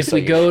 10. If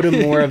we go to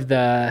more of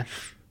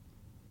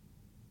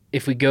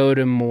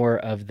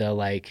the,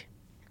 like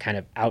kind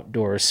of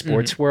outdoor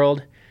sports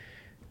world,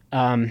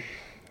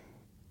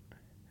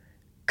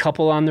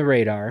 couple on the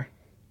radar,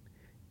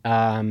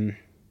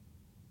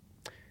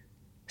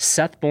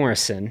 Seth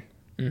Morrison,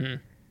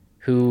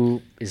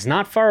 who is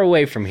not far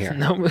away from here.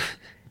 No.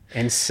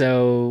 And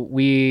so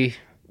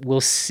we'll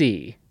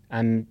see.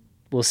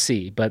 We'll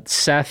see. But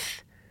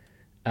Seth,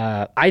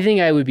 I think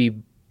I would be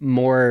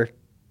more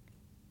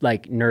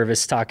like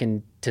nervous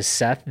talking to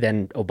Seth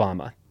than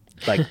Obama,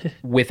 like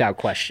without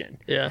question.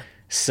 Yeah.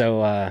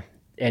 So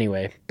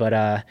anyway,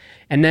 but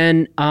and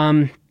then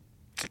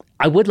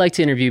I would like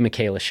to interview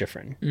Michaela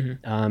Schifrin.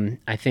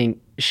 I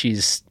think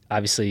she's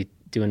obviously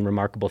doing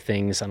remarkable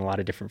things on a lot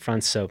of different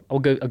fronts. So I'll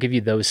give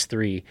you those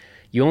 3.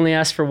 You only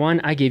asked for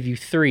 1. I gave you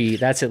 3.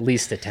 That's at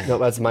least a 10. No,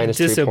 that's minus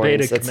 3 Disobeyed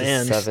points. a That's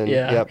command. a 7.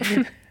 Yeah.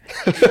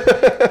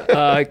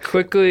 Yep.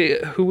 Quickly,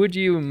 who would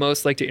you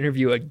most like to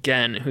interview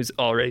again who's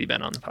already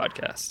been on the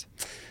podcast?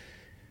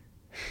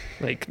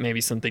 Like maybe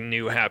something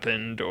new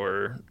happened,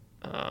 or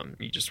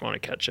you just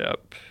want to catch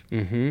up,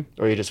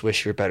 Or you just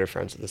wish you were better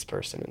friends with this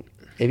person.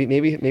 And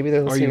maybe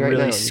they're or listening you right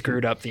really now.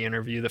 screwed up the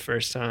interview the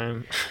first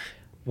time.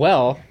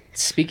 Well,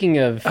 speaking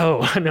of,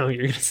 Oh, I know what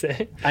you're gonna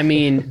say. I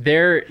mean,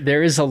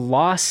 there's a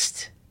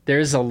lost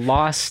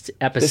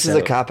episode. This is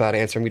a cop-out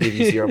answer. I'm going to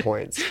give you 0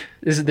 points.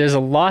 There's a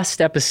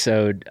lost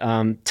episode.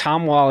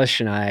 Tom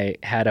Wallish and I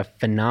had a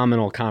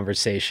phenomenal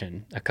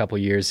conversation a couple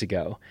years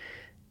ago,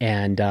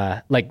 and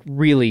like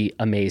really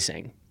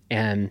amazing.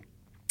 And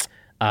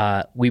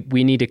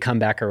we need to come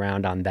back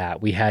around on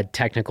that. We had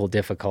technical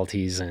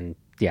difficulties, and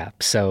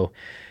so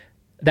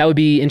that would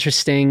be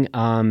interesting.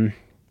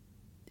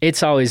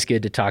 It's always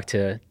good to talk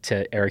to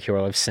Eric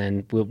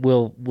Jorlifson.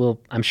 We'll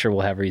I'm sure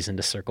we'll have reason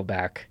to circle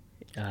back.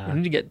 We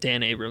need to get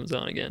Dan Abrams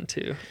on again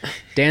too.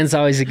 Dan's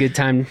always a good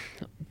time.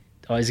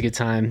 Always a good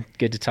time.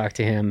 Good to talk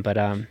to him. But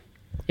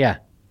yeah.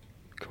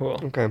 Cool.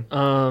 Okay.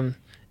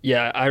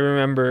 Yeah, I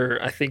remember.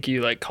 I think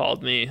you like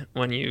called me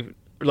when you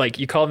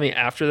called me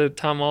after the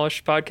Tom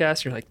Wallish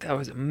podcast. You're like, that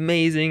was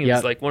amazing. It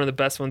was like one of the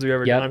best ones we've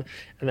ever done.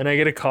 And then I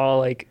get a call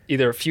like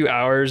either a few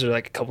hours or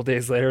like a couple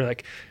days later,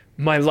 like,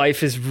 my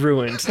life is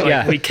ruined.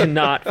 Like, we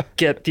cannot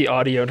get the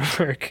audio to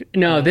work.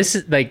 No, this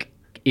is like,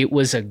 it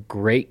was a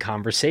great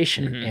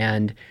conversation,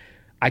 and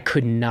I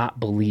could not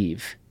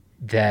believe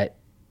that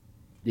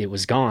it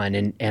was gone.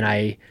 And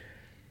I,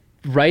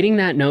 writing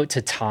that note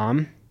to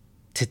Tom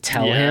to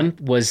tell him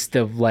was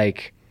it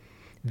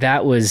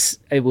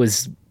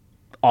was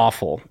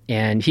awful.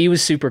 And he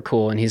was super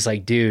cool. And he's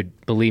like, dude,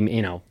 believe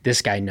me,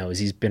 this guy knows.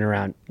 He's been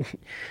around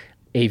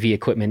AV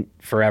equipment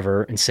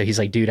forever. And so he's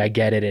like, dude, I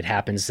get it. It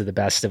happens to the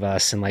best of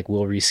us, and like,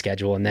 we'll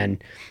reschedule. And then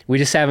we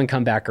just haven't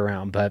come back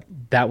around, but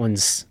that one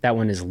is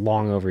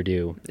long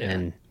overdue.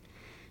 And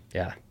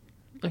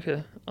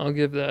Okay. I'll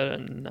give that a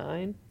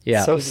 9.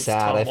 Yeah. So It's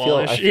sad. Tom I feel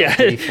Wallish.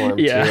 pity for him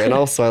Yeah. too. And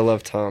also I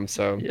love Tom,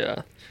 so.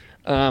 Yeah.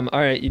 All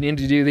right. You need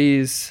to do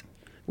these.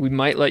 We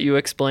might let you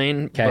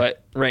explain,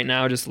 but right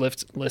now just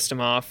list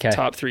them off. 'Kay.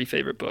 Top 3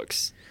 favorite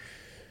books.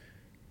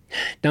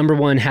 Number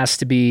 1 has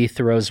to be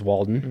Thoreau's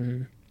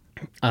Walden.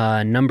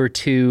 Number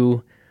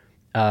 2,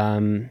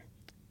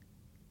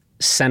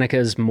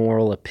 Seneca's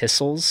Moral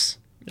Epistles.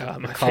 My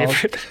Called.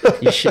 favorite.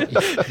 You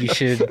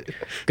should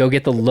go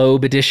get the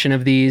Loeb edition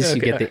of these. You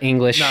Okay. get the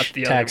English Not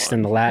the other text one.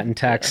 and the Latin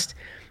text,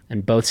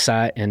 and both.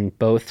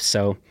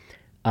 So,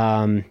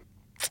 and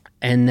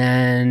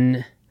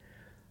then,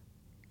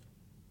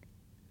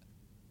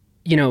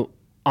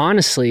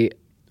 honestly,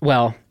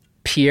 well,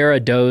 Pierre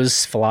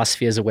Hadot's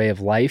Philosophy as a Way of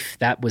Life.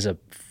 That was a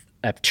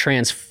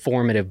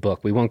transformative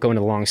book. We won't go into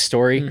the long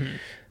story.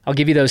 I'll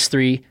give you those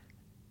 3.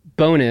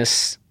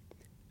 Bonus,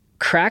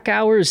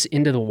 Krakauer's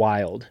Into the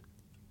Wild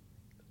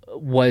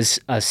was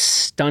a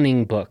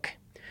stunning book.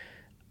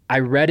 I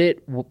read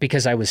it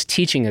because I was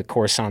teaching a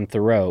course on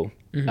Thoreau,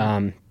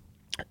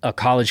 a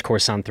college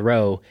course on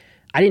Thoreau.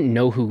 I didn't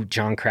know who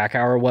John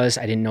Krakauer was.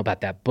 I didn't know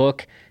about that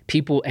book.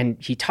 And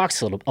he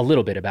talks a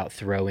little bit about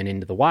Thoreau and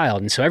Into the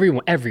Wild. And so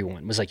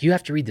everyone was like, you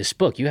have to read this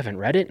book. You haven't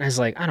read it? And I was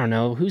like, I don't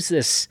know. Who's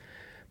this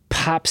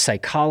pop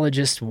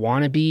psychologist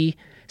wannabe?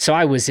 So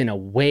I was in a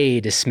way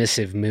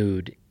dismissive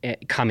mood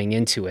coming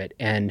into it.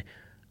 And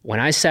when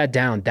I sat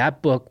down,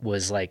 that book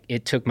was like,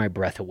 it took my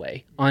breath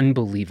away.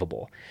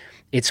 Unbelievable.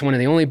 It's one of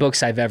the only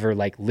books I've ever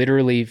like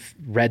literally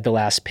read the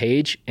last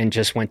page and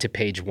just went to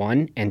page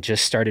 1 and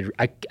just started.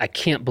 I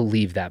can't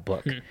believe that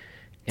book.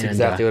 It's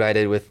exactly what I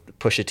did with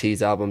Pusha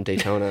T's album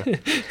Daytona.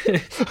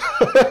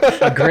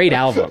 A great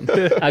album.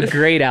 A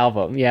great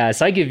album. Yeah,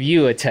 so I give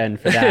you a 10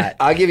 for that.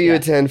 I'll give you a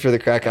 10 for the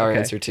Krakauer Okay.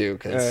 answer too,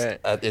 because All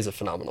right. that is a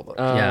phenomenal book.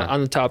 Yeah.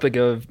 On the topic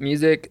of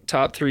music,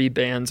 top 3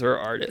 bands or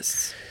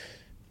artists.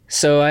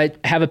 So I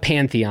have a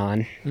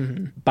pantheon.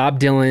 Bob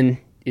Dylan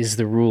is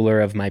the ruler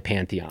of my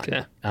pantheon.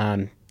 Okay.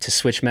 To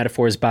switch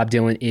metaphors, Bob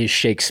Dylan is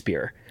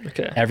Shakespeare.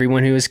 Okay.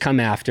 Everyone who has come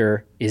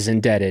after is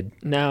indebted.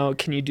 Now,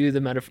 can you do the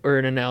metaphor or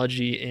an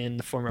analogy in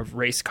the form of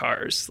race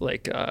cars,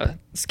 like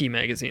ski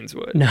magazines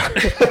would? No,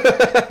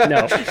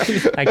 no,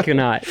 I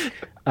cannot.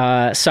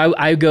 So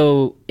I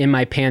go in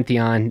my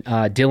pantheon.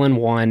 Dylan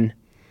 1,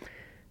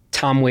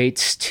 Tom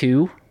Waits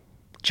 2,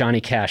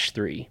 Johnny Cash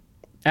 3.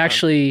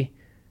 Actually,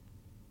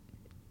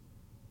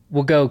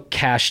 we'll go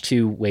Cash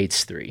 2,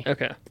 Waits 3.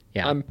 Okay.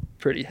 Yeah. I'm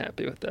pretty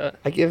happy with that.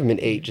 I give him an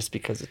 8 just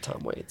because of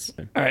Tom Waits.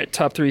 All right.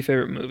 Top 3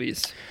 favorite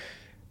movies.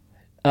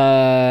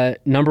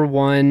 Number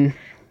 1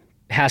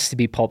 has to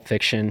be Pulp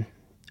Fiction.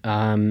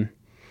 Number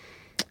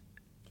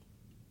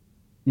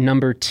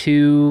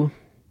 2,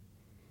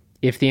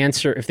 if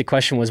the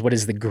question was what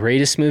is the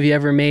greatest movie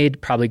ever made,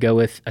 probably go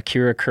with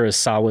Akira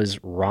Kurosawa's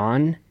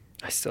Ron.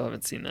 I still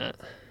haven't seen that.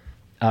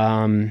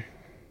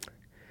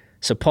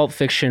 So Pulp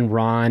Fiction,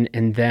 Ron,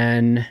 and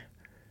then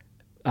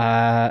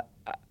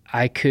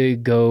I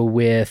could go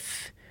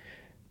with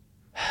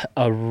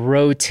a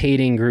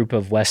rotating group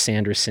of Wes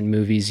Anderson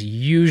movies.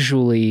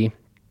 Usually,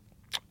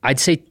 I'd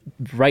say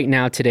right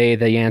now today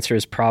the answer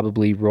is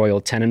probably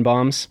Royal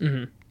Tenenbaums.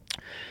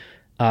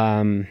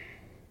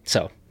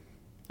 So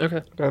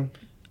Okay.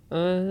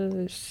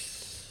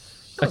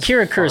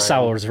 Akira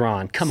Kurosawa's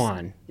Ron. Come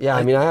on, Yeah,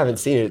 I mean, I haven't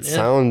seen it. It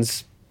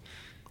sounds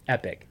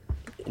epic.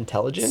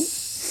 intelligent.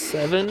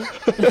 7.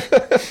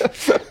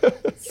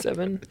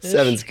 7.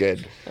 Seven's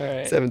good. All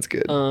right. Seven's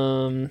good.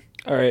 All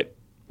right.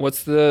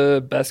 What's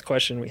the best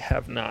question we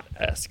have not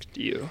asked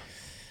you?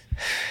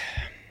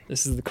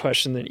 This is the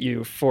question that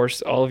you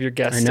force all of your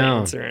guests to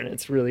answer, and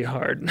it's really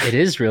hard. It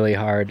is really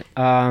hard.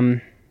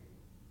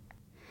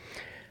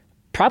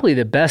 Probably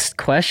the best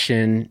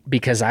question,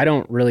 because I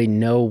don't really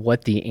know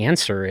what the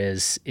answer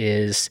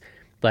is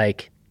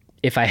like,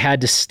 if I had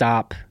to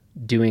stop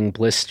doing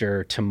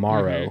Blister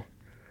tomorrow,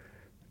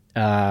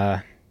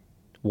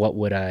 what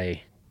would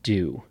I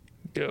do?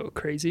 Go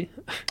crazy?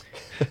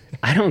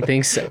 I don't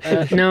think so.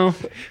 No.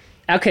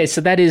 Okay,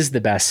 so that is the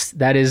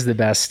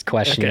best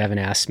question you haven't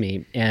asked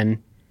me.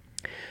 And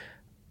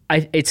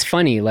it's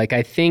funny, like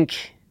I think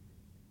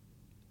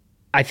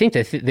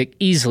that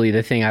easily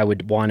the thing I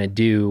would want to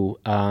do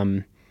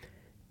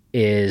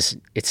is,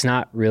 it's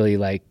not really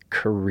like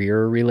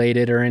career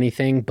related or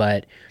anything,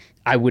 but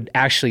I would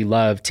actually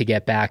love to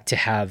get back to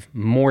have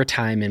more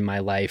time in my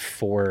life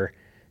for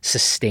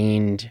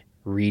sustained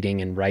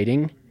reading and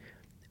writing.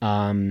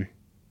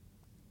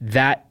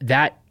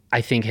 That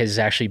I think has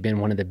actually been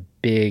one of the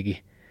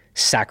big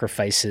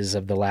sacrifices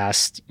of the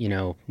last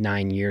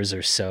 9 years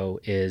or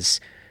so. It's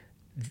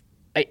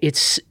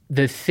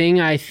the thing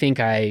I think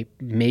I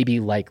maybe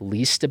like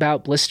least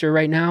about Blister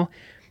right now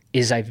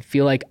is I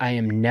feel like I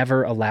am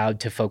never allowed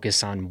to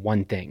focus on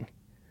one thing.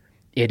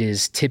 It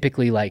is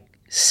typically like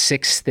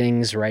 6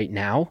 things right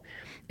now,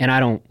 and I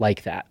don't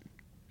like that.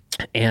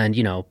 And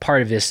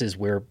part of this is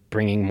we're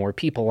bringing more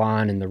people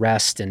on and the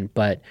rest,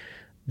 but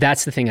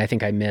that's the thing I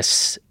think I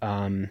miss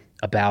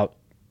about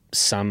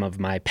some of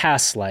my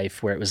past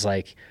life, where it was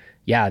like,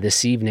 yeah,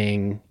 this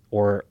evening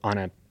or on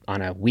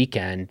a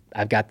weekend,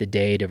 I've got the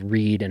day to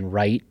read and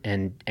write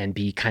and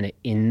be kind of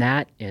in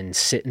that and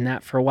sit in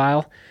that for a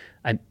while.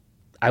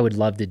 I would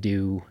love to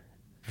do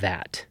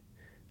that.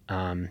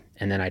 And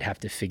then I'd have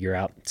to figure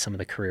out some of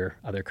the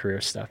other career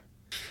stuff.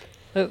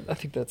 I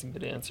think that's a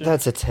good answer.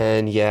 That's a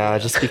 10. Yeah,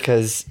 just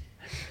because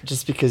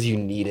you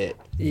need it.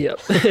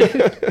 Yep.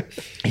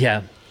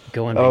 Yeah.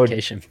 Go on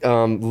vacation.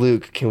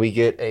 Luke, can we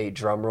get a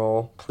drum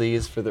roll,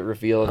 please, for the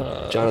reveal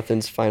of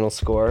Jonathan's final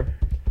score?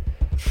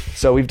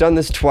 So we've done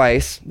this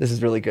twice. This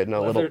is really good.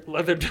 No,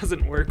 leather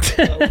doesn't work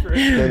well for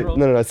a drum roll.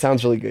 No. It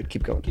sounds really good.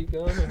 Keep going. Keep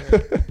going.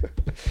 Right.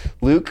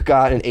 Luke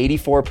got an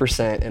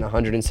 84% and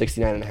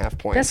 169.5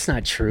 points. That's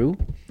not true.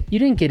 You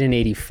didn't get an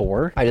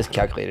 84. I just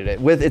calculated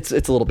it. It's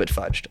a little bit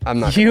fudged. I'm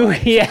not. You're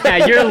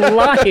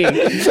lying.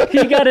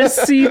 He got a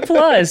C+. I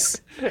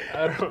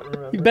don't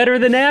remember. Better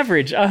than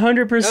average.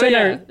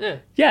 100%. Oh,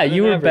 yeah,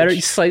 you were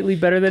average. slightly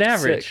better than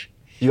average. Sick.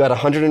 You got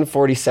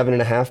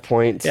 147.5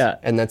 points. Yeah.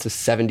 And that's a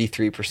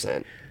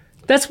 73%.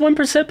 That's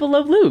 1%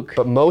 below Luke.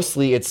 But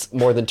mostly it's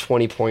more than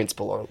 20 points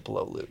below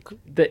Luke.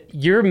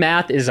 Your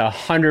math is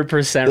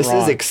 100% This wrong.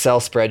 is Excel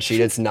spreadsheet.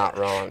 It's not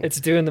wrong. It's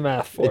doing the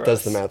math for us. It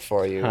does the math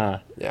for you. Huh.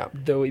 Yeah.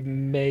 Though we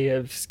may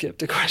have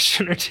skipped a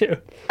question or two.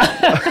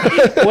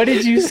 What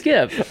did you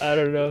skip? I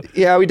don't know.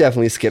 Yeah, we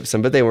definitely skipped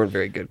some, but they weren't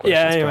very good questions.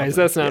 Yeah, anyways,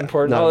 probably. that's not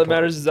important. not All that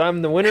important. matters is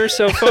I'm the winner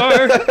so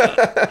far.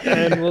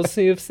 And we'll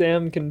see if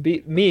Sam can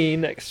beat me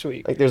next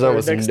week. Like, there's or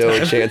almost next no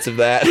time. chance of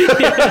that.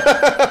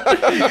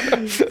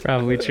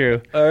 Probably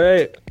true. All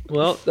right.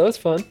 Well, that was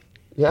fun.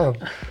 Yeah.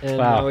 And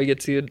Wow. now we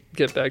get to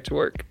get back to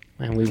work.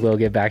 And we will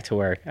get back to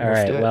work. All Let's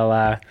right. do it.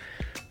 Well,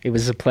 it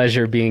was a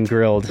pleasure being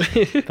grilled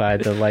by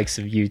the likes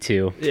of you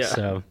two. Yeah.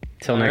 So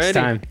till next Alrighty.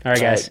 time. All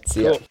right, guys. All right,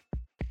 see ya. Cool.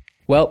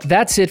 Well,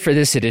 that's it for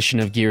this edition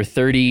of Gear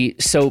 30.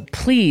 So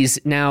please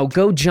now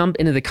go jump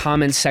into the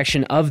comments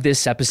section of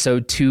this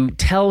episode to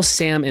tell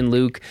Sam and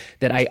Luke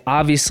that I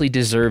obviously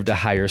deserved a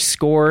higher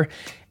score.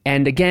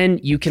 And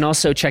again, you can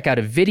also check out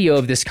a video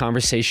of this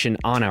conversation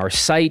on our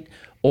site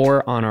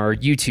or on our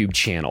YouTube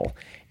channel.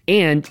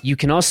 And you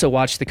can also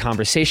watch the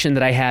conversation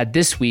that I had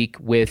this week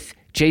with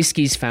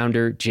J-Ski's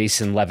founder,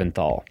 Jason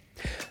Leventhal.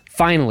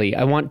 Finally,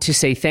 I want to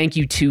say thank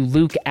you to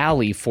Luke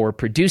Alley for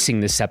producing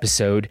this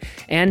episode,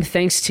 and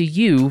thanks to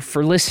you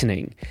for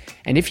listening.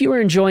 And if you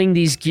are enjoying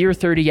these Gear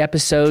 30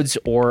 episodes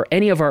or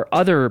any of our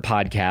other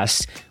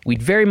podcasts,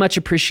 we'd very much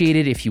appreciate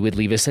it if you would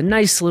leave us a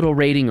nice little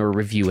rating or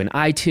review in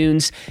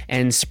iTunes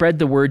and spread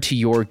the word to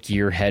your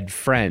gearhead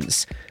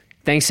friends.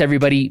 Thanks,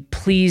 everybody.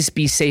 Please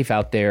be safe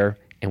out there,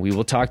 and we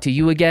will talk to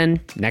you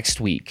again next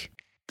week.